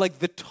 and like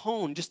the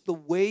tone, just the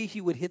way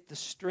he would hit the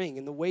string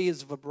and the way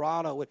his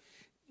vibrato would,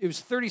 it was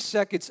 30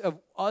 seconds of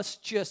us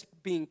just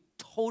being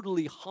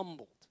totally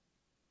humbled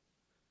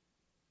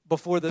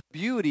before the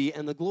beauty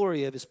and the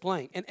glory of his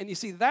playing. And you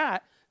see,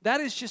 that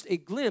is just a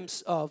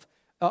glimpse of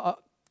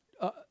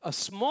a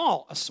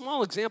small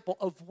example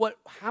of what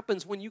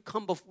happens when you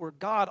come before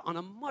God on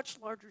a much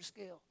larger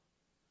scale.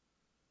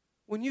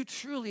 When you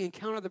truly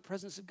encounter the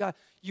presence of God,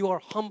 you are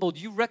humbled.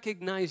 You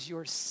recognize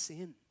your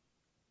sin.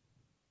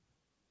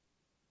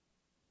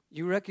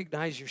 You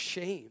recognize your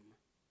shame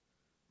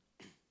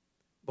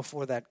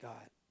before that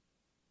God.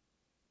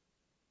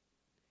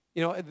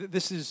 You know,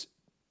 this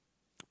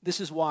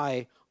is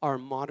why our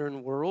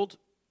modern world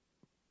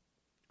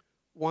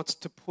wants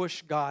to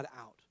push God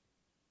out.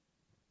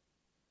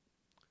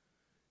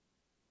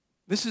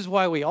 This is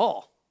why we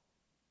all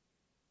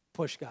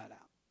push God out.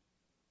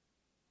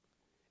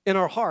 In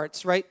our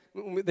hearts, right?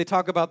 They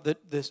talk about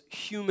this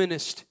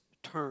humanist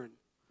turn.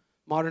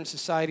 Modern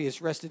society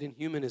is rested in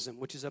humanism,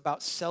 which is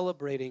about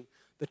celebrating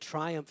the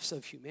triumphs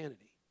of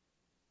humanity.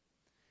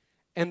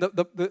 And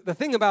the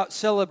thing about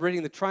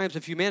celebrating the triumphs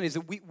of humanity is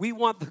that we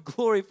want the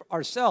glory for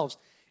ourselves.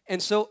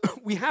 And so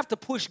we have to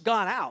push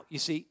God out, you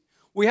see.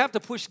 We have to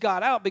push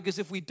God out because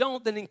if we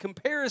don't, then in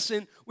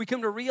comparison, we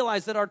come to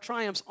realize that our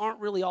triumphs aren't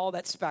really all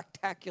that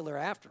spectacular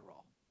after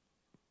all.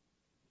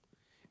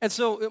 And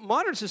so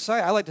modern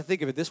society, I like to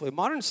think of it this way.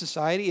 Modern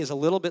society is a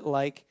little bit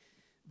like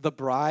the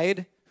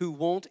bride who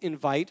won't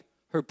invite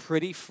her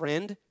pretty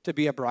friend to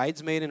be a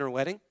bridesmaid in her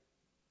wedding,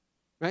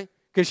 right?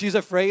 Because she's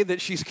afraid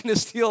that she's going to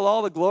steal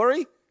all the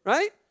glory,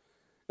 right?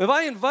 If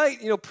I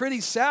invite,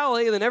 pretty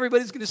Sally, then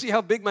everybody's going to see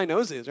how big my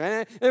nose is,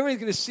 right? Everybody's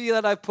going to see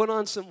that I've put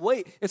on some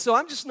weight. And so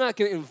I'm just not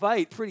going to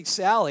invite pretty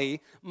Sally,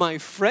 my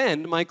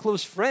friend, my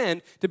close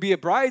friend, to be a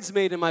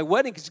bridesmaid in my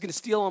wedding because she's going to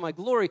steal all my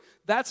glory.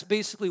 That's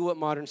basically what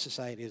modern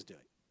society is doing.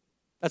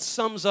 That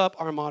sums up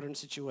our modern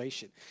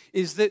situation,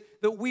 is that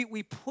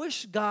we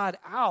push God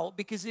out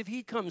because if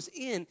he comes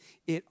in,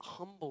 it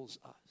humbles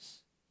us.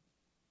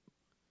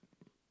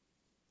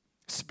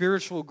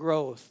 Spiritual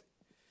growth,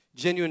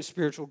 genuine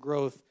spiritual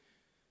growth,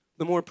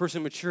 the more a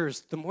person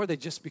matures, the more they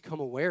just become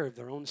aware of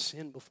their own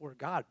sin before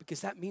God,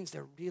 because that means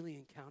they're really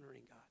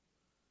encountering God.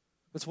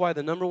 That's why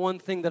the number one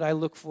thing that I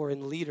look for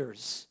in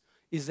leaders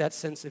is that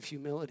sense of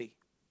humility.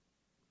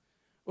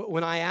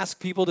 When I ask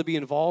people to be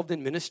involved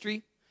in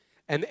ministry,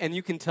 and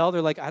you can tell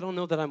they're like, I don't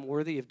know that I'm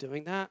worthy of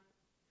doing that,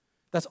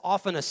 that's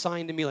often a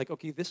sign to me like,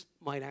 okay, this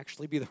might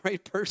actually be the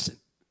right person.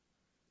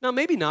 Now,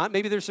 maybe not.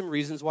 Maybe there's some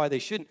reasons why they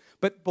shouldn't.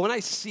 But when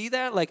I see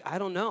that, like, I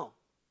don't know.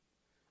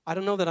 I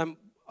don't know that I'm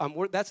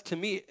that's to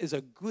me is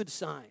a good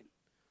sign,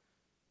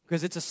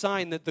 because it's a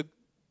sign that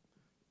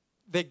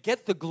they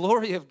get the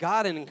glory of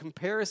God, and in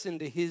comparison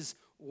to his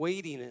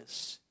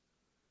weightiness,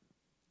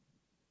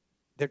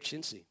 they're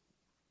chintzy.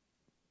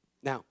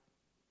 Now,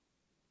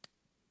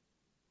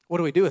 what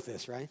do we do with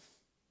this, right?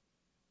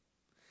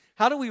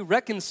 How do we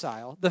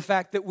reconcile the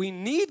fact that we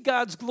need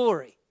God's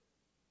glory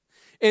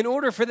in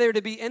order for there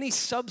to be any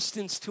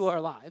substance to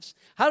our lives?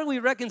 How do we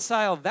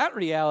reconcile that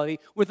reality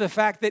with the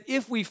fact that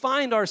if we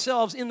find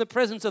ourselves in the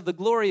presence of the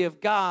glory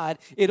of God,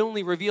 it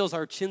only reveals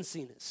our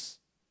chintziness?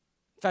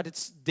 In fact,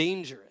 it's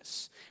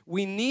dangerous.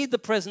 We need the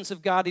presence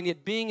of God, and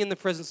yet being in the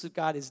presence of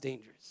God is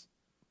dangerous.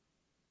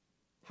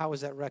 How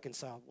is that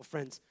reconciled? Well,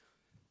 friends,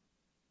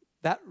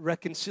 that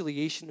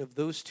reconciliation of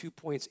those 2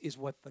 points is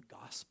what the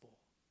gospel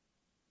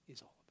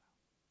is all about.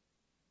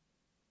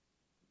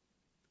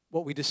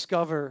 What we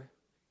discover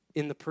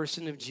in the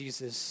person of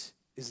Jesus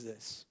is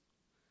this: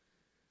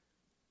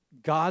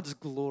 God's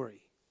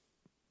glory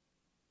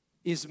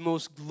is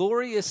most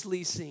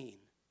gloriously seen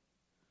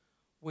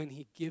when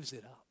he gives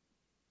it up.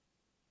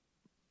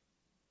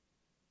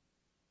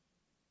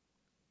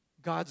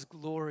 God's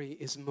glory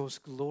is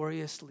most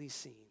gloriously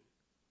seen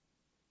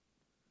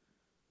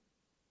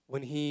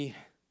when he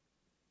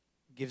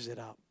gives it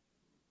up.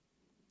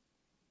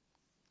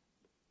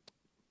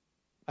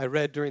 I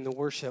read during the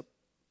worship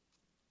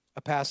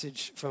a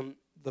passage from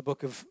the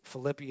book of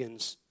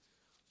Philippians,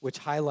 which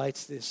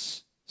highlights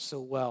this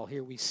so well.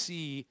 Here we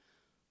see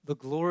the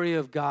glory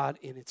of God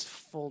in its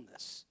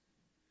fullness.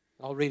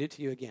 I'll read it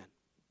to you again.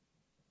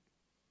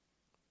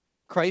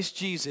 Christ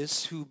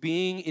Jesus, who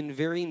being in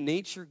very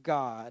nature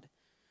God,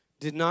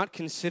 did not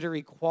consider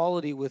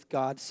equality with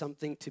God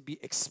something to be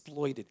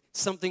exploited,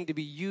 something to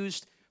be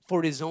used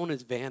for his own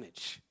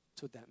advantage.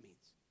 That's what that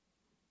means.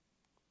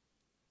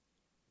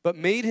 But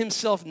made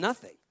himself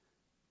nothing,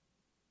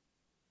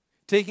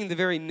 taking the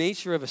very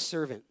nature of a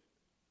servant,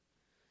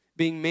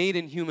 being made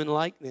in human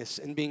likeness,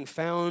 and being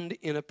found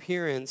in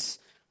appearance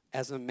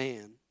as a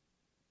man,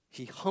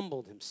 he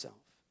humbled himself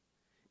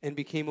and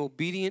became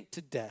obedient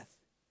to death,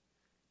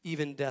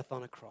 even death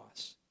on a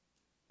cross.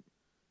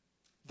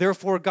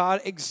 Therefore,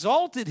 God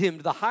exalted him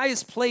to the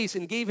highest place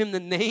and gave him the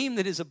name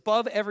that is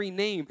above every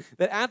name,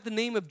 that at the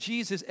name of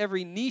Jesus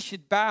every knee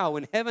should bow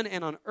in heaven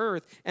and on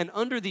earth and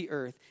under the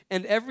earth,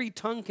 and every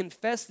tongue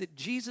confess that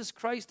Jesus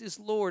Christ is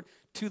Lord,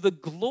 to the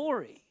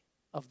glory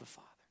of the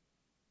Father.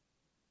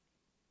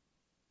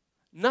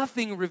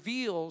 Nothing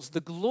reveals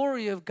the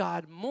glory of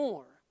God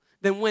more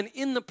than when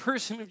in the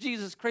person of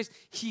Jesus Christ,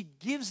 he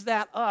gives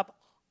that up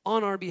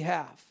on our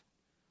behalf.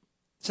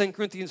 2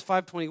 Corinthians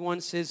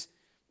 5:21 says,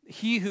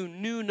 he who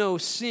knew no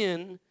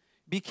sin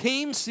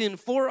became sin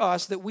for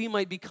us that we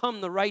might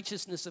become the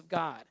righteousness of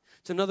God.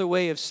 It's another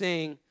way of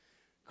saying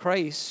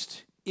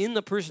Christ, in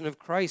the person of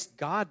Christ,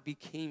 God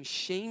became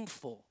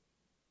shameful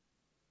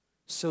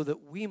so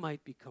that we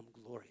might become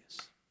glorious.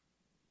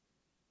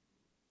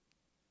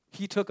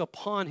 He took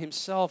upon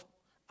himself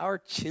our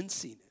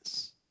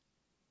chintziness,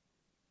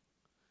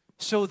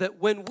 so that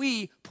when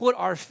we put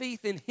our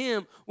faith in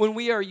him, when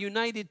we are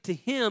united to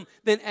him,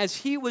 then as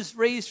he was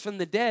raised from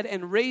the dead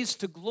and raised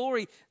to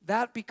glory,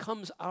 that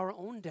becomes our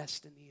own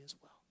destiny as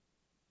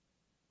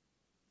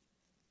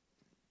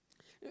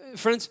well.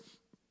 Friends,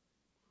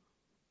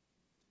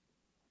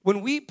 when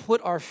we put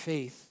our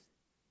faith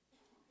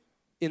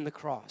in the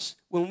cross,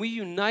 when we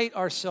unite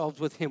ourselves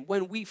with him,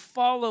 when we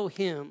follow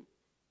him,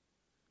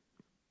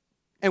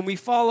 and we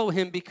follow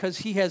him because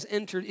he has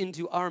entered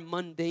into our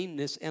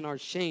mundaneness and our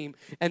shame,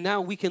 and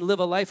now we can live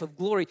a life of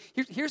glory.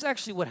 Here's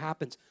actually what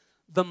happens.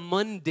 The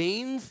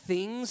mundane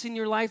things in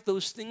your life,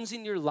 those things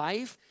in your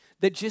life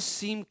that just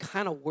seem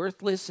kind of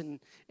worthless and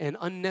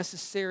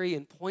unnecessary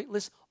and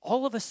pointless,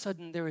 all of a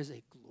sudden there is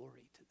a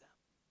glory to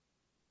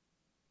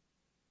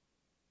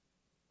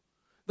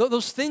them.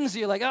 Those things that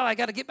you're like, oh, I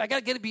gotta get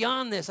it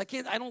beyond this. I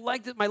don't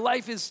like that. My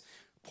life is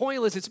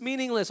pointless. It's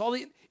meaningless.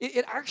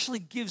 It actually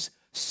gives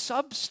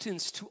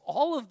substance to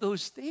all of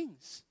those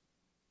things.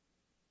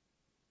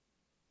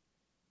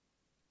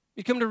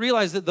 You come to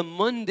realize that the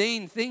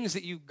mundane things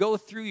that you go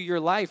through your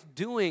life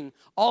doing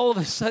all of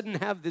a sudden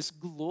have this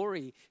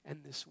glory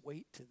and this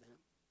weight to them.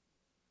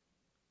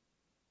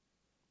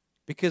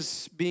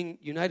 Because being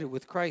united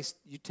with Christ,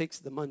 you takes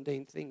the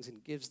mundane things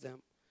and gives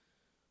them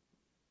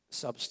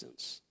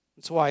substance.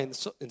 That's why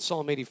in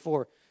Psalm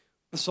 84,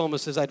 the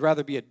psalmist says, I'd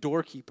rather be a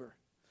doorkeeper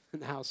in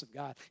the house of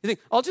God. You think,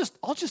 I'll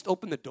just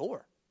open the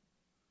door.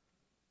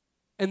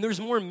 And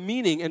there's more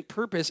meaning and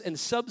purpose and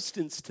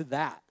substance to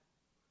that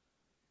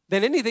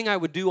than anything I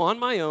would do on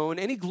my own.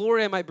 Any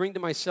glory I might bring to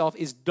myself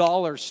is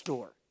dollar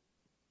store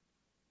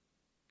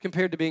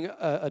compared to being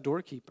a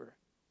doorkeeper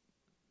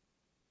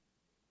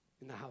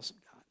in the house of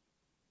God.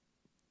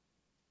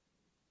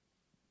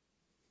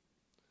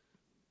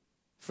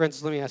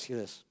 Friends, let me ask you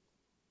this.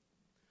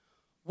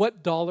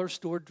 What dollar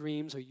store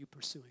dreams are you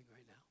pursuing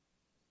right now?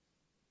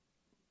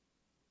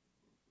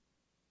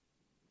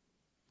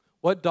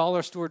 What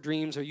dollar store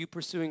dreams are you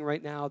pursuing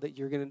right now that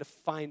you're going to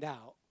find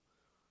out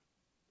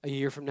a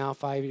year from now,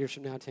 5 years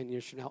from now, 10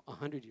 years from now,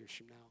 100 years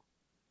from now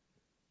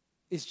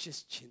is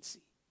just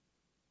chintzy?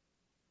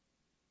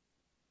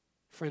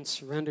 Friends,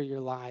 surrender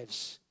your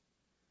lives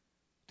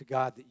to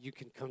God that you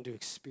can come to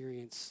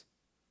experience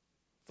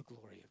the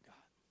glory of God.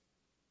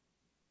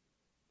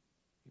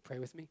 You pray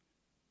with me?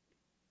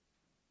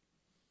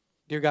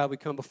 Dear God, we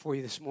come before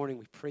you this morning.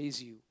 We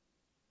praise you.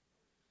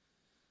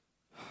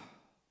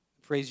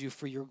 We praise you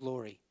for your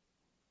glory.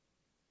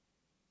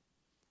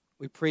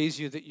 We praise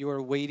you that your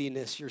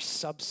weightiness, your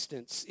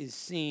substance is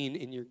seen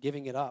in your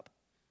giving it up.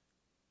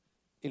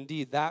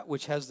 Indeed, that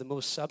which has the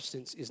most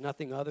substance is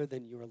nothing other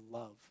than your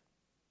love,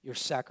 your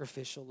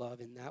sacrificial love.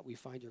 In that we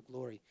find your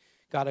glory.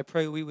 God, I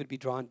pray we would be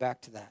drawn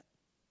back to that.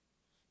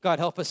 God,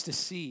 help us to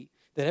see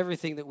that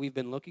everything that we've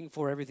been looking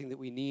for, everything that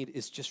we need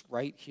is just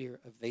right here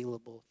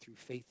available through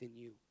faith in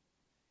you.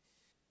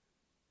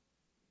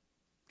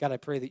 God, I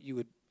pray that you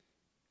would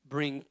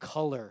bring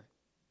color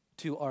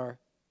to our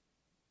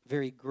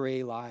very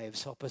gray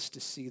lives. Help us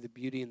to see the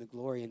beauty and the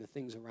glory in the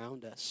things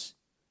around us,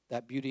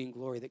 that beauty and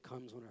glory that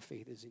comes when our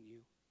faith is in you.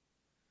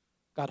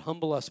 God,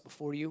 humble us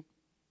before you.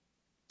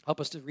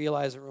 Help us to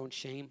realize our own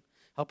shame.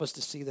 Help us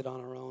to see that on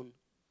our own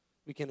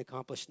we can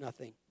accomplish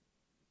nothing.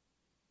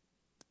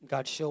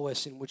 God, show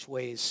us in which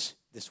ways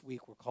this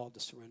week we're called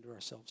to surrender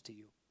ourselves to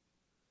you.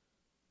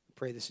 I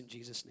pray this in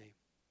Jesus' name.